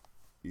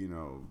 you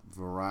know,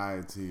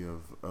 variety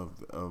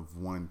of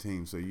one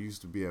team. So you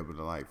used to be able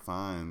to like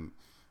find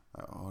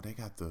like, they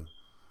got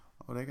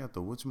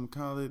the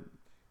whatchamacallit.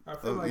 I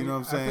feel like You know what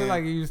I'm saying? I feel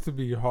like it used to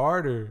be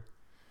harder.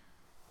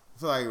 I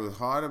feel like it was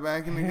harder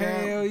back in the game.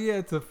 Hell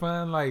yeah, to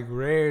find like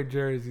rare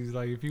jerseys.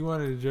 Like if you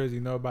wanted a jersey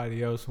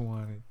nobody else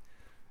wanted,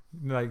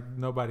 like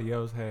nobody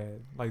else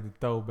had, like the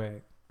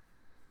throwback.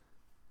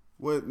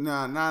 What?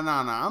 Nah.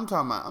 I'm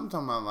talking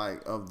about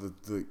like of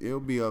the. It'll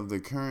be of the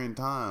current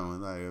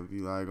time. Like if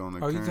you like on the.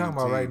 Oh, you current talking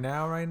about team. right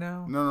now? Right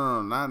now?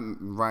 No, not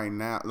right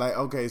now. Like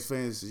okay, for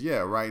instance, yeah,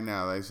 right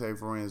now. Like say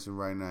for instance,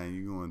 right now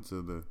you go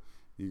into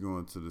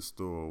the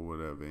store or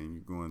whatever, and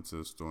you go into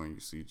the store and you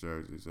see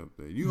jerseys up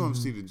there. You gonna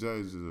see the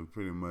jerseys of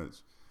pretty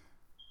much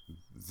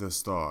the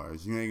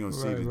stars. You ain't gonna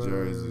see the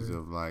jerseys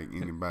of like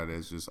anybody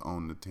that's just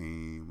on the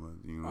team. Or,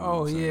 you know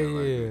what I'm saying?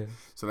 Yeah. Like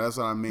so that's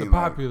what I mean. The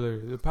popular,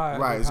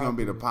 right. It's gonna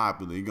be the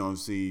popular. You're gonna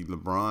see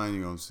LeBron.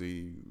 You're gonna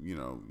see, you're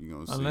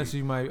gonna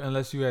see.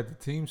 Unless you at the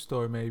team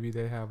store, maybe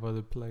they have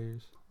other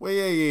players. Well,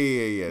 yeah.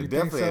 You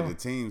Definitely so? at the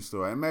team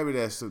store, and maybe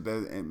that's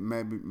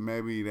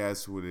maybe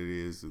that's what it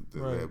is.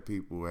 That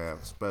people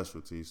have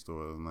specialty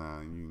stores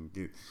now, and you can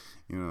get,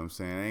 you know what I'm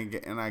saying.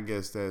 And I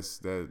guess that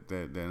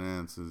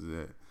answers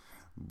that.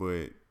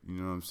 But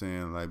you know what I'm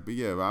saying, like, but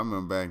yeah, I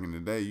remember back in the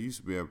day, you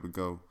used to be able to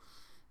go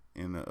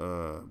in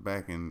the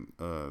back in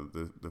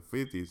the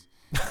 50s. You used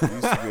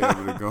to be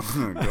able to go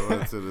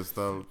into the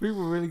store.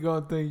 People really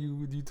gonna think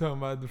you talking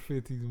about the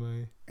 50s,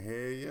 man. Hell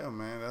yeah,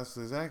 man, that's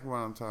exactly what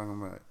I'm talking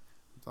about.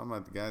 I'm talking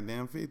about the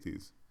goddamn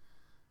 50s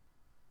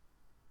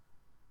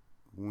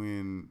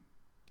when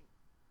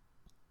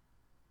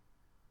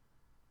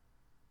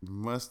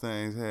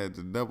Mustangs had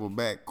the double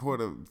back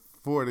quarter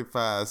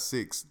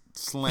 45-6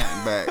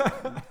 slant back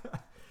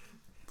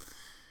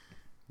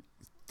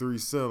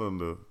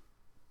 3-cylinder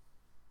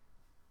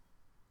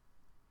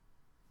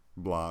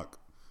block.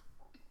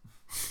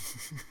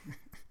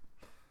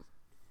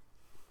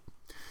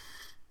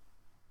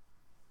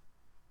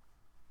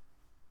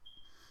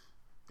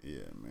 Yeah,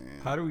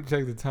 man. How do we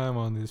check the time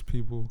on this,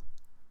 people?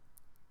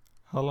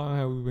 How long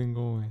have we been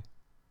going?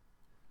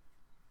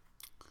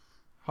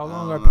 How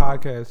long are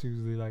podcasts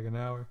usually? Like an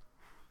hour?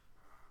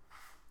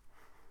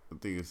 I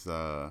think it's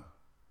I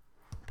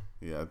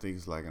think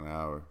it's like an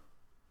hour.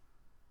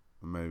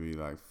 Maybe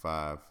like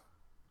 5.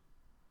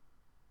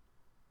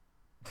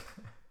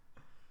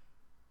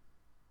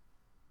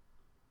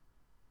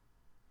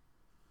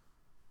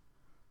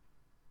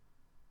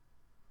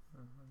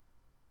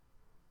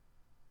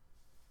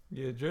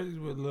 Yeah, jerseys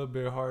were a little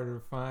bit harder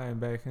to find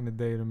back in the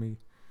day to me.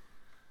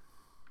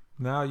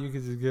 Now you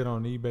can just get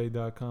on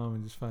eBay.com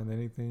and just find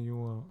anything you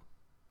want.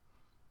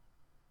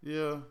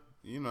 Yeah,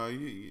 you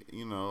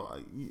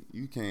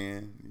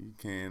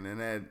can,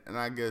 and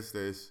I guess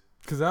that's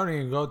because I don't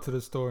even go to the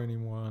store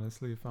anymore.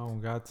 Honestly, if I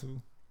don't got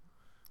to,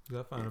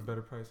 because I find a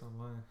better price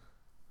online.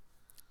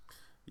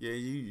 Yeah,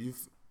 you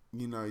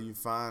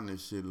find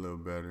this shit a little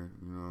better.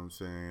 You know what I'm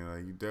saying?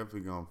 Like you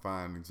definitely gonna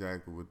find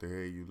exactly what the hell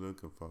you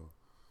looking for.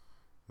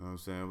 You know what I'm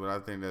saying? But I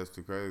think that's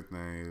the crazy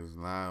thing is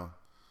now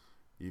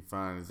you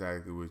find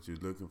exactly what you're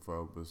looking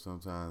for, but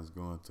sometimes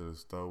going to the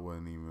store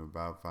wasn't even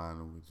about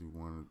finding what you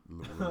wanted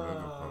looking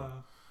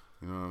for.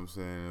 You know what I'm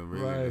saying?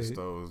 Really, the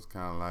store was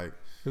kind of like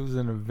it was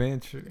an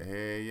adventure.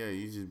 Hell yeah,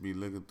 you just be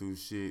looking through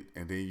shit,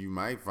 and then you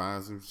might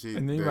find some shit.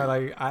 And then you might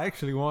like, I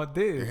actually want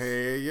this.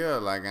 Hell yeah,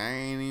 like I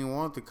ain't even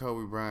want the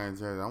Kobe Bryant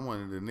jersey. I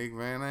wanted the Nick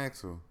Van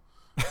Exel.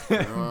 You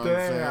know what I'm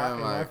saying?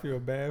 I feel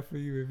bad for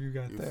you if you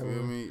got that one. You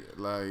feel me?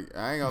 Like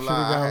I ain't gonna lie. Should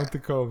have gone with the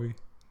Kobe.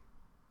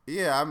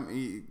 Yeah,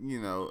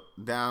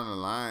 down the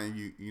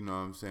line, you know what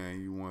I'm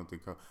saying, you want the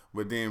Kobe.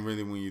 But then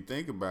really when you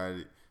think about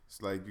it,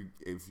 it's like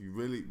if you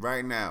really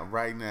right now,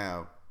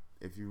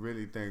 if you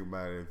really think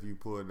about it, if you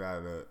pulled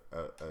out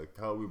a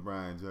Kobe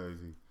Bryant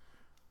jersey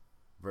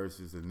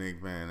versus a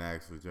Nick Van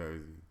Exel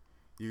jersey,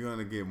 you're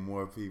gonna get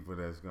more people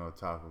that's gonna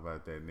talk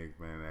about that Nick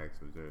Van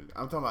Exel jersey.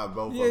 I'm talking about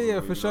both. Yeah,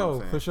 for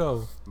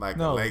sure. Like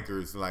a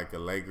Lakers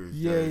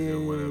jersey or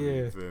whatever.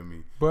 Yeah. You feel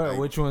me? But like,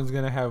 which one's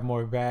gonna have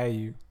more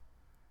value?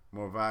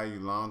 More value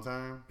long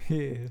term?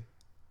 Yeah.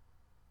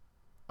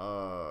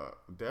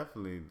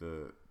 Definitely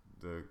the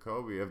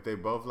Kobe. If they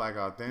both like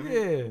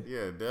authentic,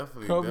 yeah,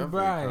 definitely. Kobe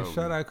Bryant,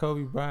 shout out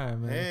Kobe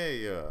Bryant, man. Hey,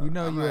 yeah. You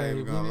know I'm you not ain't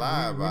even gonna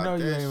lie about that. You know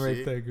you ain't shit.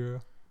 raped that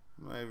girl.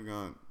 I'm not even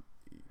gonna.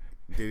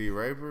 Did he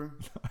rape her?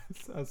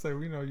 I say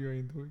we know you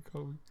ain't doing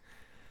Kobe.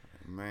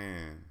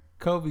 Man,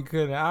 Kobe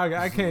couldn't.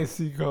 I can't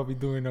see Kobe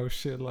doing no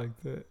shit like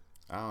that.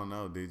 I don't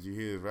know. Did you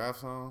hear his rap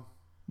song?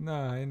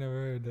 Nah, I ain't never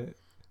heard that.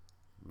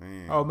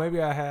 Man. Oh,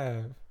 maybe I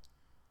have.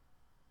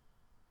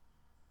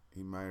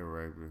 He might have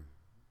raped her.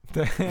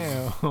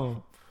 Damn.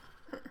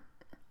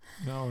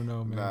 No,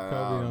 man. Nah,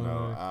 Kobe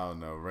I don't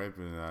know.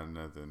 Raping is not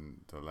nothing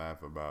to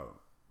laugh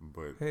about,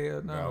 but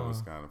hell no. That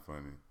was kind of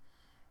funny.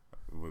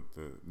 With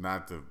the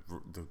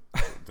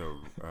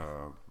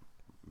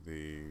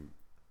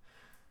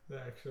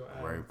actual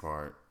act. rape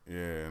part,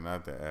 yeah,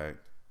 not the act.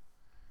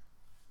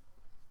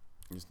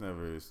 It's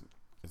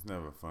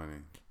never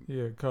funny.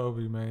 Yeah,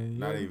 Kobe, man.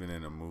 Not even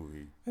in a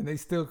movie. And they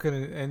still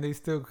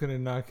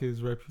couldn't knock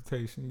his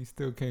reputation. He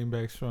still came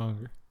back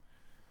stronger.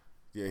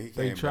 Yeah, he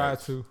They came tried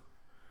back. to.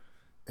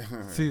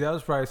 See, that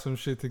was probably some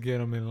shit to get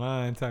them in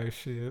line type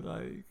shit.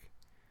 Like,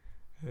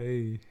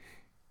 hey,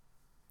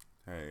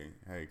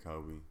 hey,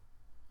 Kobe.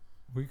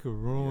 we could You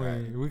out,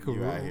 ruin. We could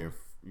you out ruin. here.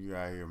 You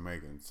out here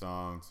making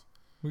songs.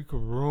 We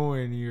could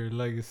ruin your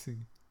legacy.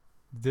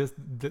 This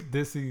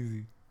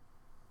easy.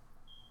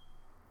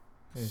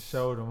 And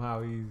showed them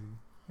how easy.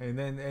 And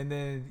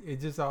then it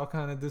just all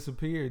kind of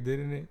disappeared,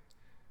 didn't it?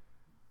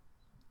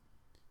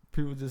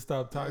 People just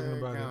stopped talking Yeah,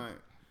 about it. kind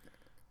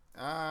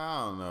of.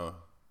 I don't know.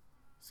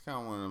 It's kind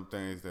of one of them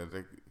things that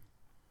they,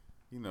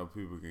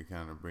 people can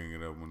kind of bring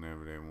it up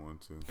whenever they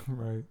want to.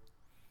 Right.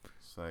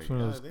 It's like,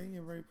 they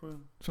get raped.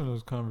 It's one of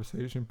those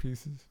conversation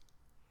pieces.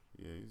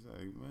 Yeah, he's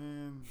like,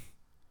 man.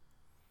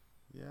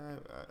 Yeah,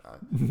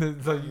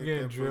 It's like you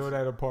getting drilled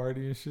at a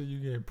party and shit. You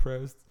getting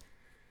pressed.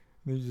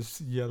 And you just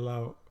yell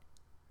out,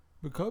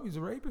 but Kobe's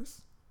a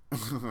rapist.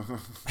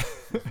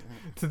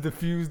 To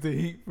diffuse the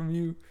heat from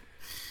you.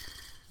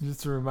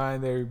 Just to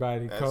remind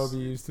everybody, Kobe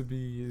used to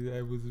be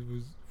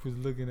was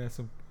looking at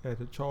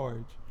a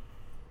charge.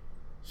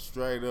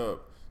 Straight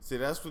up. See,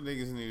 that's what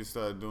niggas need to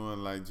start doing.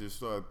 Like, just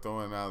start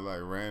throwing out like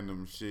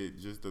random shit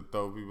just to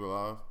throw people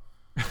off.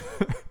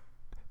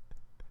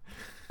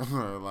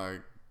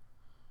 Like,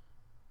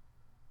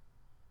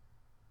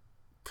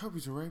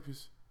 Kobe's a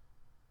rapist.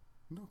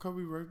 You know,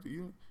 Kobe raped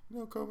you. You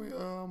know, Kobe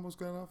almost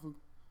got off of.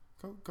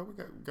 Kobe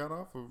got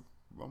off of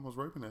almost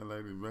raping that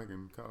lady back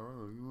in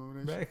Colorado. You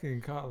remember that? Back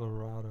in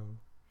Colorado.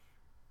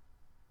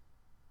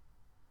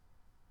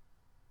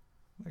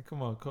 Like,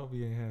 come on,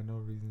 Kobe ain't had no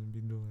reason to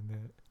be doing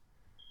that.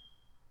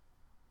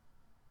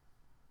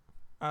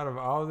 Out of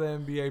all the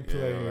NBA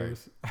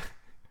players,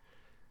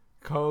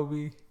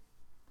 Kobe.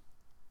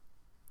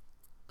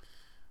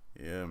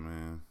 Yeah,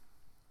 man.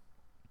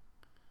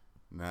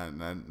 Not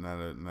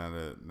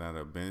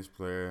a bench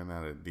player,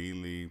 not a D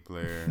League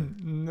player.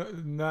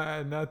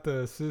 not the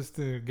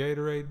assistant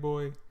Gatorade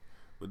boy.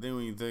 But then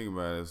when you think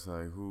about it, it's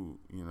like who,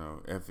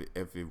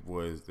 if it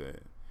was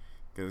that,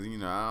 because I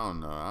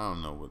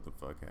don't know what the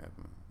fuck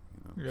happened.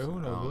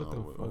 Who knows what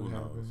the fuck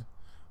happened?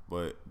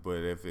 But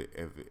if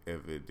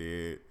it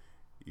did,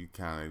 you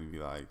kind of be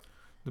like,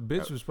 the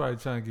bitch was probably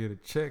trying to get a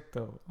check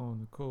though on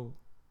the court.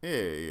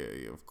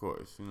 Yeah. Of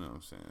course, you know what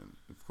I'm saying.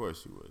 Of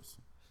course she was.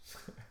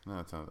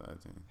 9 times out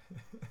of 10.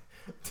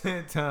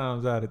 10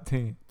 times out of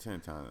 10. 10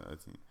 times out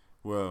of 10.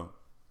 Well,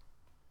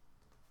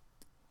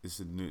 it's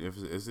a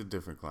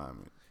different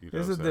climate.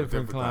 It's a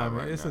different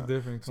climate. It's a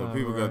different climate. So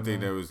people gonna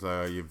think that was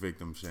like you're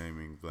victim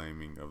shaming,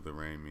 blaming of the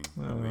gaming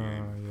of the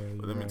game. Yeah,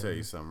 but let me tell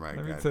you something, right?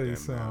 Let me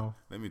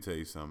tell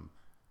you something.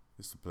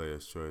 It's the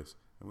player's choice,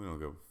 and we don't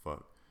give a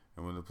fuck.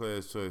 And when the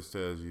player's choice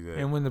tells you that,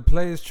 and when the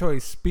player's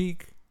choice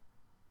speak,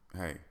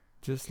 hey,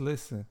 just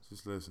listen.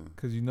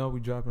 Because we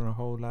dropping a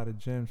whole lot of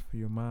gems for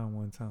your mind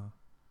one time.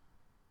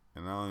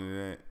 And not only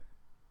that,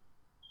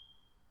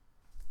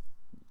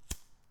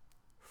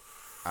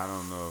 I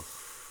don't know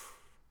if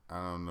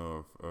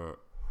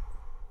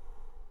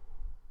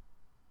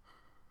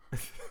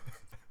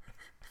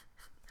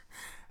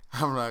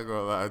I'm not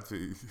gonna lie to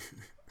you.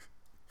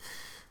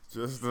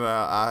 Just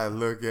now I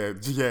look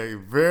at GA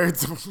very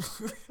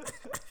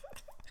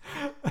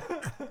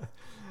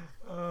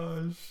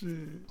oh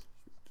shit.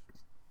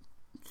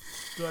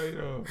 Straight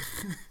up.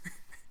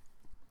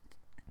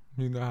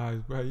 You know how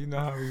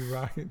we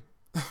rocking.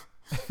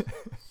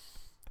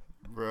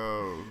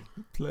 Bro.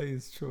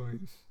 Player's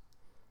choice.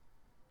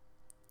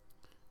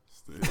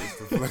 It's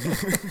the play.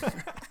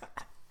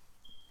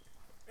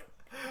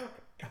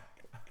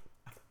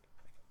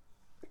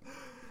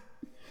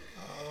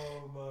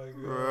 Oh my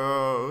god.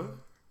 Bro.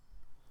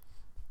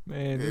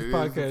 Man, this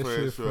podcast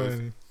shit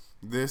funny.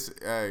 Let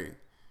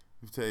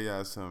me tell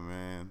y'all something,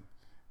 man.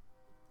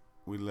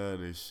 We love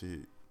this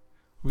shit.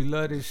 We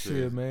love this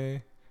shit,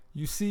 man.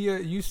 You see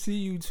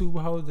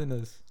YouTube holding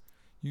us.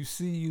 You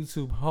see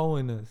YouTube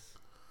holding us.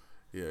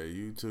 Yeah,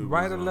 YouTube.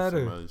 Write a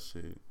letter. Some other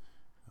shit.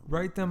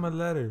 Write them a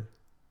letter.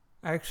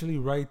 Actually,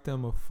 write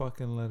them a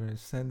fucking letter and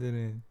send it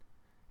in,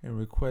 and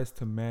request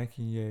to Mac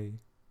and Ye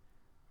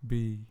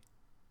be.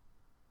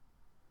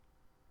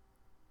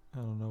 I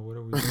don't know, what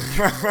are we doing?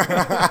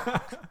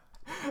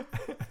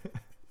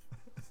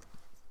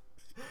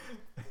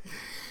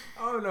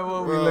 I don't know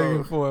what we're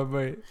looking for,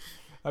 but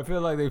I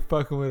feel like they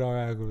fucking with our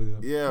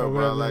algorithm. Yeah,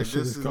 bro. Like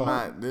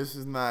this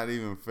is not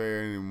even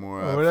fair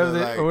anymore. Or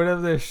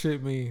whatever that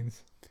shit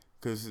means.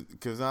 Cause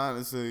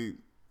honestly,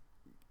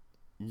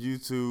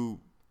 YouTube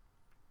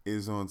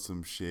is on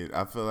some shit.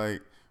 I feel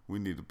like we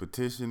need to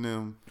petition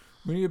them.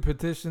 We need to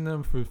petition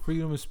them for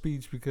freedom of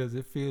speech, because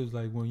it feels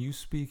like when you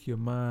speak your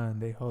mind,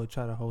 they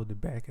try to hold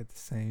it back at the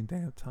same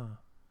damn time.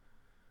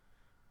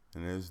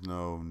 And there's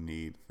no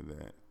need for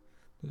that.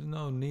 There's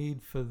no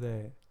need for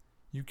that.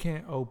 You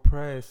can't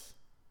oppress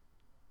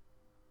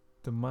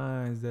the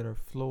minds that are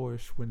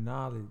flourished with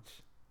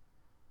knowledge.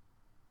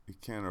 You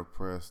can't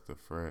oppress the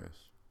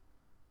fresh.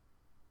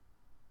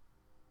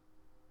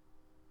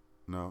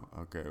 No?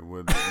 Okay.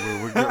 We're good.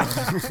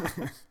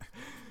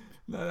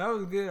 No, that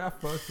was good. I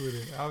fucked with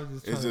it. I was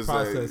just trying It's to just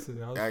process like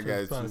it. I was I trying to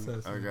got you.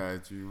 process I it.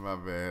 got you. My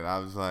bad. I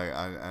was like,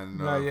 I didn't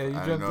No, know. yeah, If, you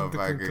I didn't jumped know if into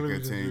I could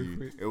conclusions real continue.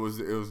 quick. It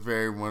was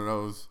very one of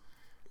those.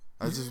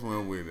 I just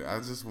went with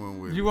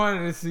it. You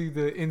wanted to see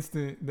the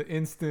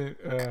instant.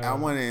 I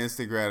wanted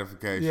instant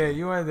gratification. Yeah,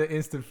 you wanted the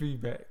instant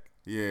feedback.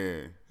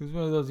 Yeah. It was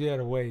one of those you had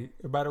to wait.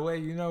 By the way,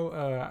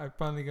 I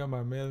finally got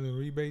my mail-in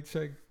rebate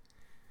check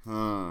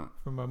Huh.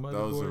 from my motherboard.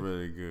 Those are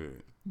really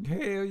good.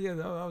 Hell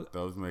yeah,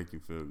 Those make you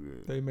feel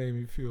good. they made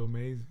me feel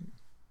amazing.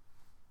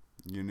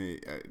 You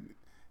need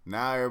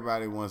now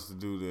everybody wants to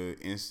do the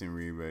instant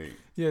rebate.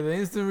 Yeah, the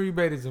instant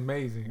rebate is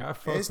amazing. I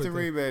fuck Instant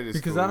with that. rebate is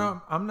because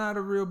cool. I'm not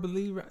a real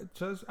believer.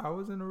 I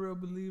wasn't a real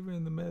believer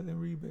in the mail-in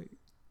rebate.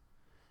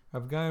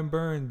 I've gotten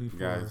burned before.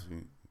 Got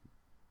you.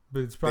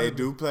 But it's probably They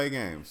do play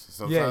games.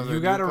 Sometimes yeah, they do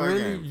play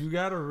games. you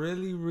gotta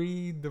really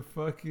read the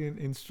fucking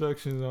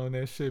instructions on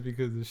that shit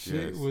because the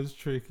shit Yes. was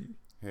tricky.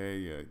 Hell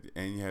yeah,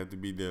 and you have to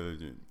be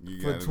diligent.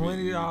 For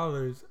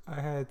 $20, I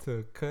had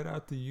to cut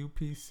out the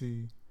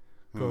UPC,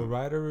 go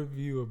write a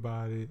review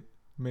about it,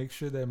 make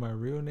sure that my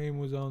real name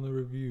was on the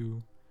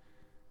review.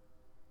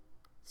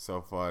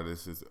 So far,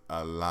 this is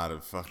a lot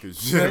of fucking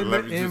shit. Send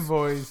the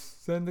invoice,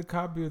 send a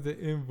copy of the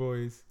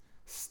invoice,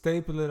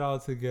 staple it all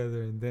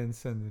together, and then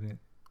send it in.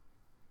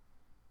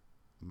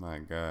 My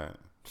God.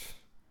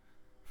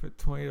 For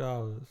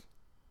 $20.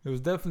 It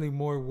was definitely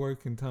more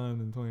work and time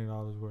than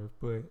 $20 worth,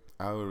 but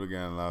I would have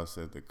gotten lost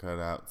at to cut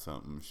out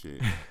something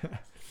shit.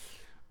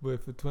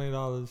 but for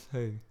 $20,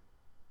 hey,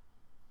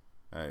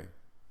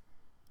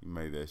 you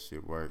made that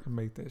shit work. I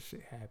make that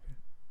shit happen.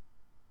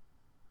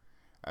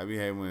 I be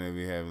hating when they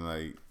be having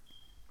like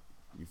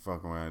you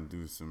fuck around and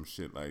do some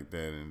shit like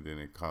that and then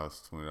it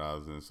costs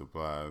 $20 in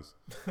supplies.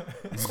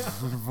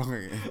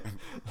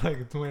 Like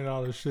a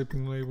 $20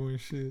 shipping label and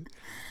shit.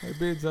 Like,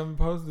 bitch, I'm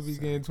supposed to be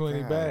getting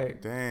 20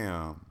 back.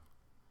 Damn.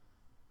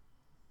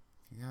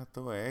 You gotta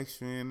throw an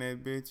extra in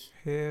that bitch?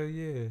 Hell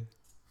yeah.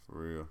 For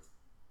real.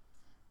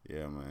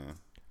 Yeah, man.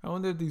 I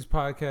wonder if these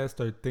podcasts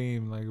are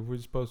themed. Like, if we're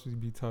supposed to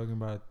be talking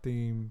about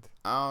themed.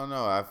 I don't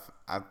know.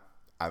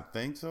 I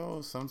think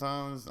so.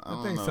 Sometimes.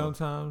 I think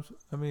sometimes.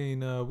 I mean,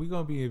 we're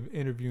going to be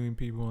interviewing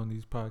people on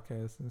these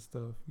podcasts and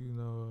stuff.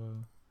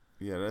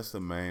 Yeah, that's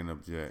the main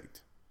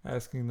object.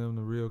 Asking them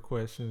the real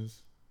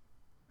questions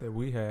that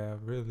we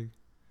have, really.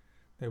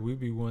 That we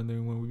be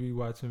wondering when we be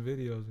watching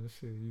videos and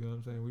shit. You know what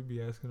I'm saying? We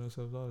be asking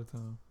ourselves all the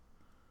time.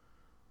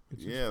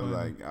 Yeah,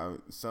 like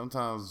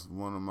sometimes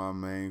one of my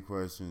main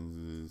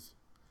questions is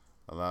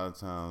a lot of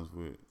times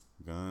with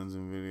guns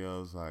and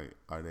videos, like,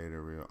 are they the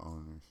real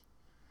owners?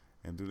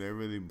 And do they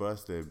really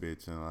bust that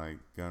bitch in like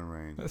gun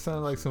range? That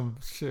sounds like some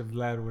shit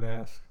Vlad would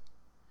ask.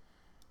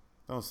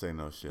 Don't say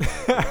no shit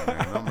like that,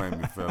 man. Don't make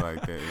me feel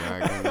like that.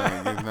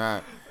 Like, it's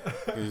not,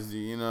 cause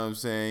you know what I'm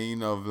saying. You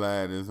know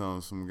Vlad is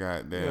on some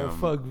goddamn. Yeah,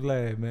 fuck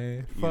Vlad,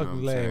 man. Fuck know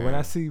Vlad. When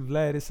I see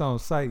Vlad, it's on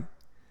sight.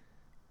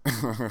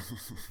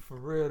 For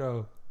real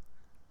though.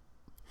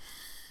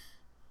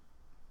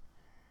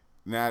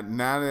 Now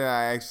that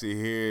I actually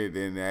hear it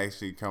and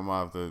actually come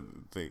off the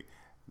thing,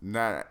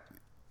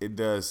 it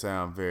does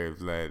sound very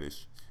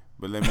Vladish.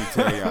 But let me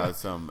tell y'all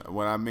something.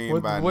 What I mean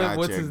by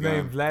what's his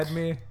name?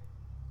 Vladimir?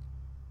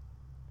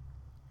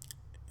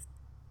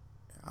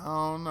 I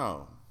don't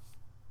know.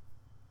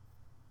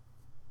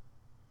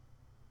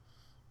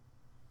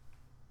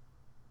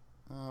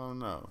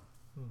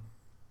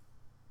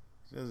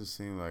 Doesn't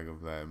seem like a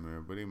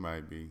Vladimir, but he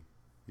might be.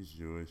 He's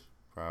Jewish,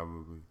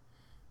 probably.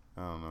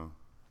 I don't know.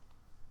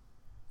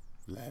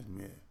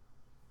 Vladimir.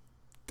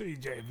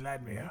 DJ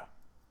Vladimir.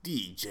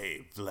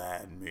 DJ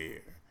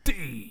Vladimir.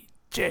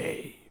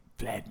 DJ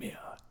Vladimir.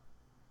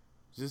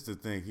 Just to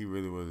think he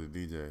really was a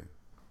DJ.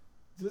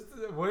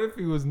 What if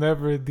he was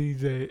never a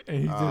DJ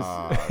and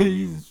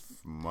he's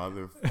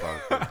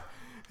motherfucker.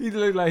 He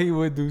looked like he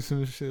would do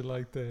some shit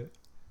like that.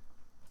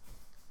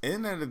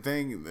 Isn't that a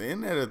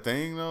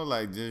thing though?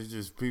 Like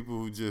just people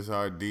who just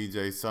are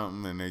DJ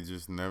something and they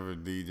just never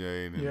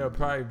DJ'd. Yeah,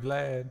 probably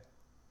Vlad.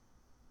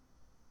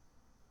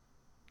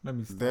 Let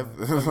me stop.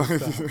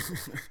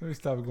 Let me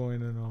stop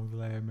going in on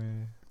Vlad,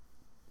 man.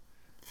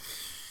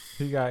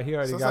 He already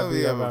got. Sometimes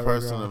we have a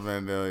personal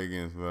vendetta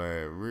against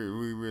Vlad.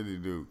 We really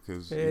do,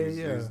 because he's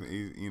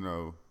you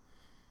know.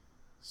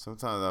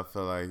 Sometimes I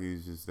feel like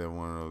he's just that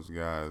one of those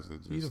guys that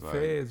just he's the like,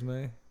 feds,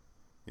 man.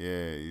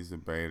 Yeah, he's a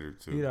baiter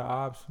too. He the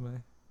ops,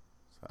 man.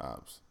 It's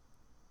ops.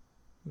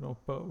 We don't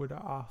fuck with the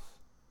ops.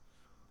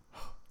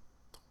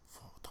 Don't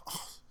fuck with the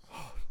ops.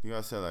 You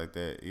gotta say it like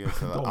that. You gotta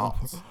say like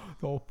ops.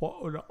 Don't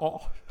fuck with the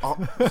ops.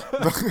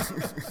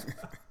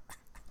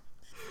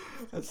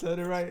 I said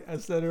it right.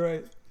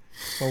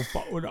 Don't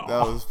fuck with the ops.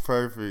 That was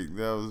perfect.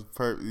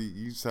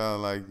 You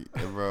sound like,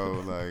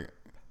 bro, like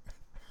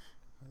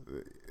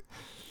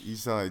you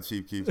sound like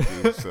Chief Keef to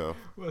himself.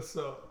 What's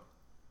up?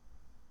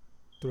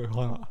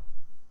 300.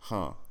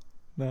 Huh?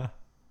 Nah.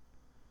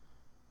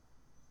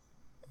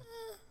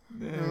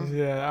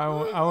 Yeah,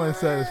 I wasn't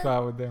satisfied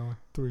with that one.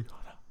 300.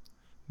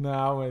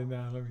 Nah, I went.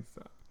 Nah, let me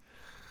stop.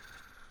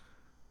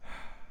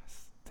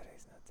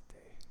 Today's not the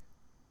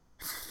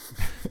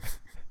day.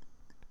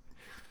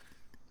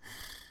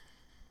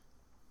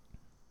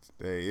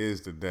 Today is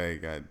the day,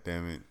 god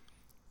damn it.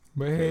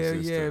 But hell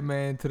yeah,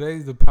 man.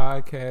 Today's the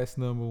podcast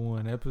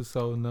 #1,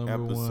 episode number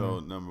 1.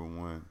 Episode number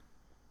 1.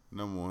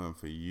 Number 1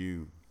 for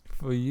you.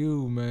 For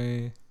you,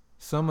 man.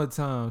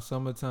 Summertime,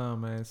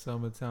 man.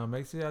 Summertime.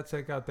 Make sure y'all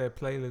check out that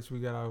playlist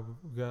we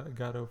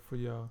got up for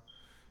y'all.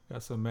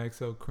 Got some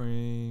Maxo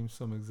Cream,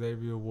 some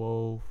Xavier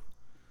Wolf,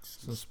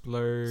 some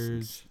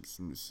Splurge,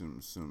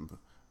 some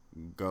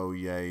Go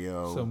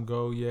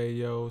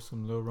Yayo,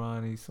 some Lil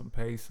Ronnie, some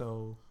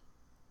Peso.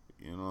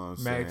 You know what I'm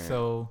saying?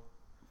 Maxo.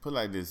 Put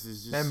like this,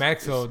 it's just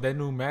that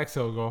new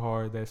Maxo go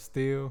hard. That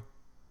still.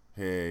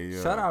 Hey,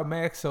 yeah. Shout out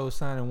Maxo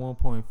signing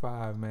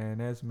 1.5, man.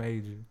 That's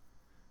major.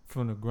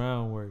 From the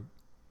groundwork.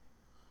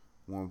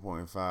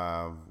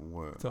 1.5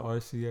 what? To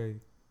RCA.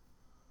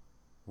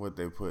 What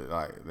they put,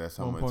 like, that's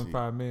how much.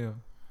 1.5 mil.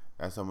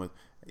 That's how much.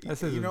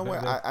 That's you know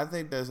what? I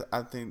think as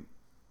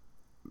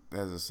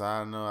a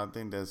side note, I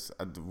think that's,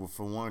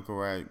 for one,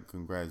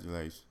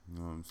 congratulations. You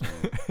know what I'm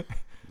saying?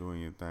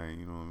 Doing your thing.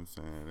 You know what I'm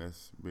saying?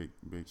 That's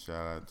big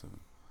shout out to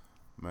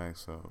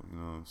Maxo. You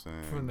know what I'm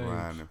saying? From the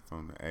grinding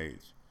from the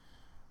H.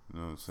 You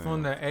know what I'm saying?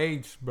 From the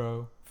H,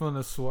 bro. From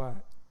the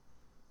SWAT.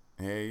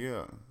 Hey,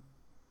 yeah.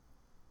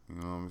 You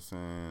know what I'm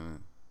saying?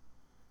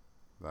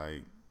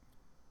 Like,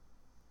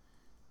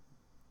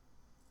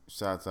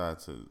 shouts out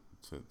to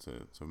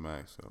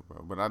Maxo,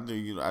 bro. But I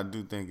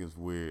do think it's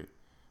weird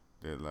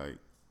that, like,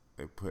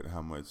 they put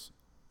how much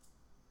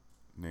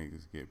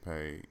niggas get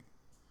paid,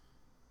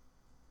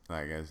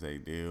 like, as they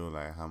deal,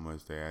 like, how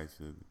much they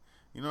actually,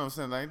 you know what I'm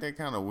saying? Like, they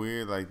kind of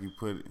weird, like, you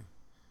put,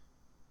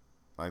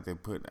 like, they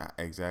put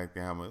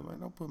exactly how much, like,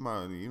 don't put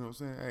my, you know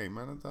what I'm saying? Hey,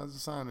 man, I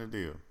just signed a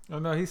deal. Oh,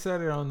 no, he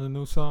said it on the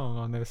new song,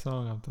 on that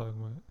song I'm talking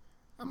about.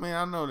 I mean,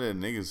 I know that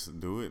niggas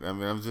do it. I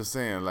mean, I'm just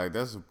saying, like,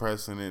 that's a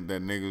precedent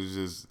that niggas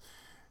just,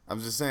 I'm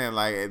just saying,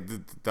 like,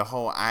 the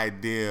whole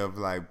idea of,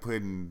 like,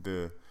 putting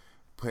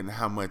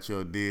how much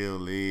your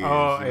deal is,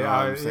 oh, you know what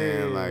I'm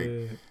saying?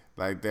 Yeah.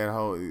 Like that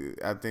whole,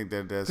 I think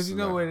that's... Because you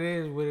know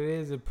like, what it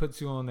is? It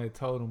puts you on that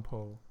totem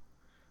pole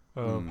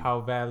of how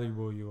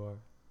valuable you are.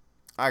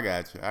 I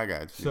got you.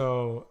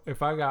 So,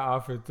 if I got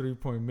offered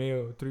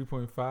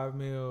 3.5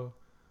 mil,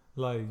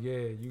 like,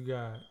 yeah, you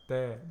got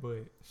that,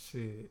 but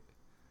shit,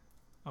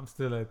 I'm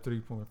still at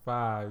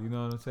 3.5, you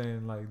know what I'm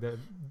saying? Like, that...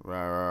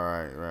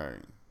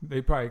 Right.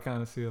 They probably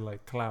kind of see it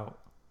like clout.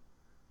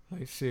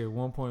 Like, shit,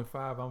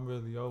 1.5, I'm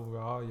really over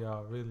all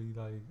y'all, really,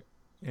 like...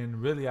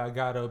 And really, I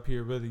got up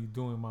here really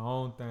doing my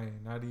own thing,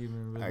 not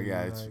even really. I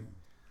got like, you.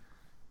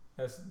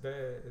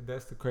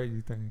 That's the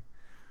crazy thing.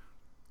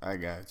 I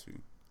got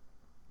you.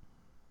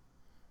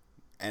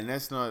 And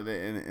that's not,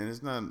 and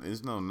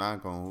it's no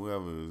knock on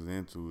whoever is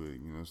into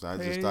it, you know. So I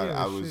just thought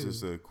I was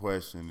just a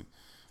question,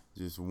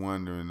 just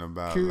wondering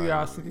about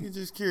curiosity. Like, you're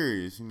just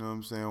curious, you know what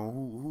I'm saying?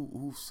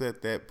 Who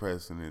set that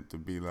precedent to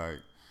be like?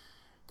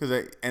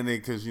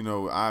 Because you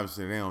know,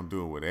 obviously they don't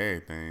do it with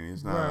everything.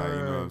 It's not like,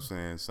 you know what I'm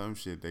saying. Some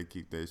shit they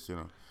keep that shit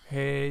on.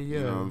 Hey, yeah.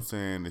 You know what I'm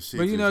saying? The shit.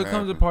 But you know, it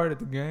happen. comes a part of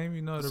the game.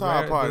 You know, it's the all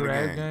rap, part the of the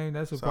rap game. game.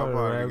 That's a it's part of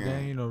the rap game.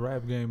 game. You know,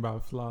 rap game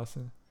about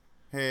flossing.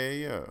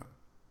 Hey, yeah.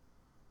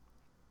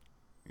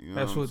 You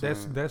know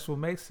that's what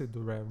makes it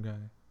the rap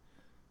game.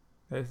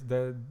 That's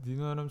that. You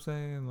know what I'm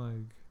saying?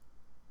 Like,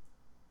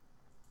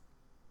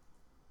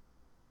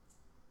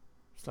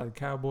 it's like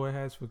cowboy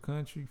hats for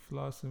country,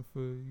 flossing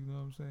for, you know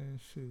what I'm saying?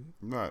 Shit.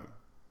 Right.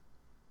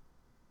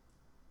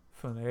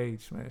 From the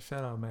H, man.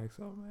 Shout out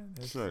Maxo, man.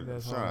 That's shout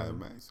hard. out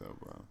Maxo,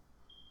 bro.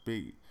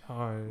 Big.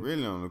 Hard.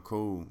 Really on the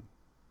cool.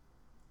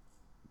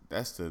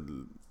 That's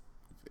in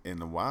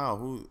the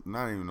wild,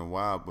 not even the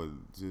wild, but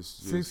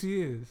just 6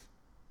 years.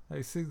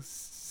 Like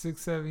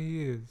 7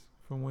 years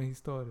from when he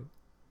started.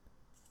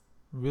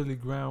 Really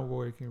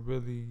groundwork and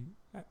really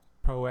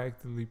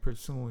proactively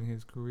pursuing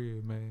his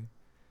career, man.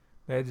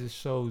 That just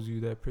shows you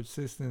that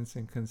persistence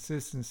and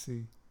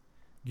consistency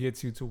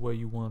gets you to where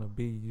you want to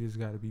be. You just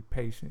got to be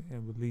patient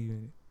and believe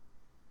in it.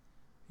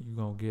 You're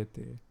going to get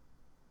there.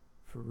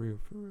 For real.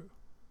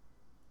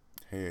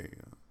 Hell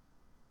yeah.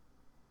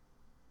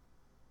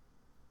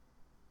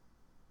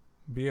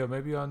 Bill,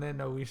 maybe on that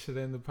note, we should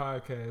end the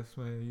podcast,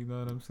 man. You know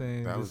what I'm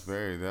saying?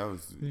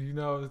 You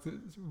know,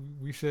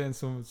 we sharing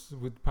some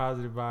with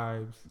positive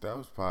vibes. That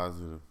was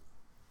positive.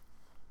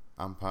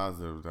 I'm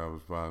positive that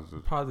was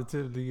positive.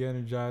 Positively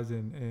energized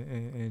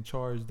and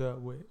charged up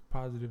with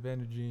positive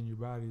energy in your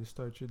body to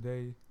start your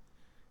day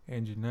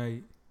and your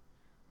night.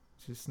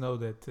 Just know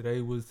that today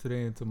was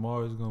today and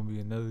tomorrow is going to be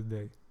another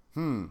day.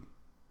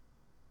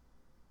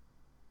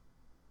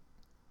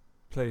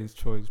 Playerz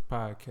Choice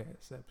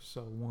Podcast,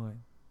 episode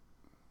 1.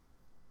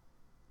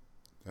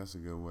 That's a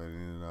good way to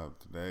end it up.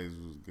 Today's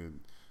was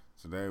good.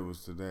 Today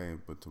was today,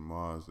 but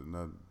tomorrow's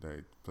another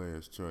day.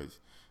 Playerz Choice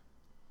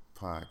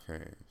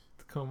Podcast.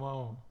 Come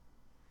on.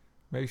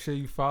 Make sure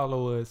you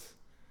follow us.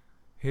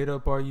 Hit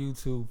up our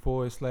YouTube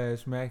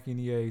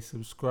 /MacNEA.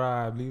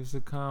 Subscribe. Leave us a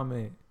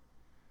comment.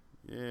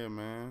 Yeah,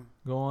 man.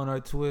 Go on our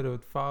Twitter.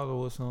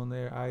 Follow us on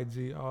there.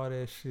 IG. All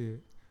that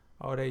shit.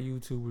 All that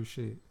YouTuber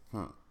shit.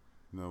 Huh.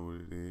 Know what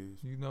it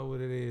is. You know what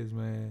it is,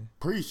 man.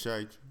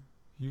 Appreciate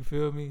you. You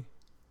feel me?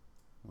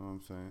 You know what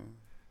I'm saying?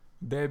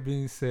 That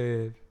being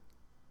said,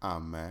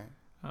 I'm Mac.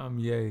 I'm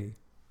Ye,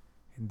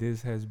 and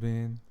this has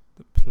been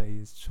the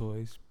Player's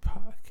Choice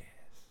Podcast.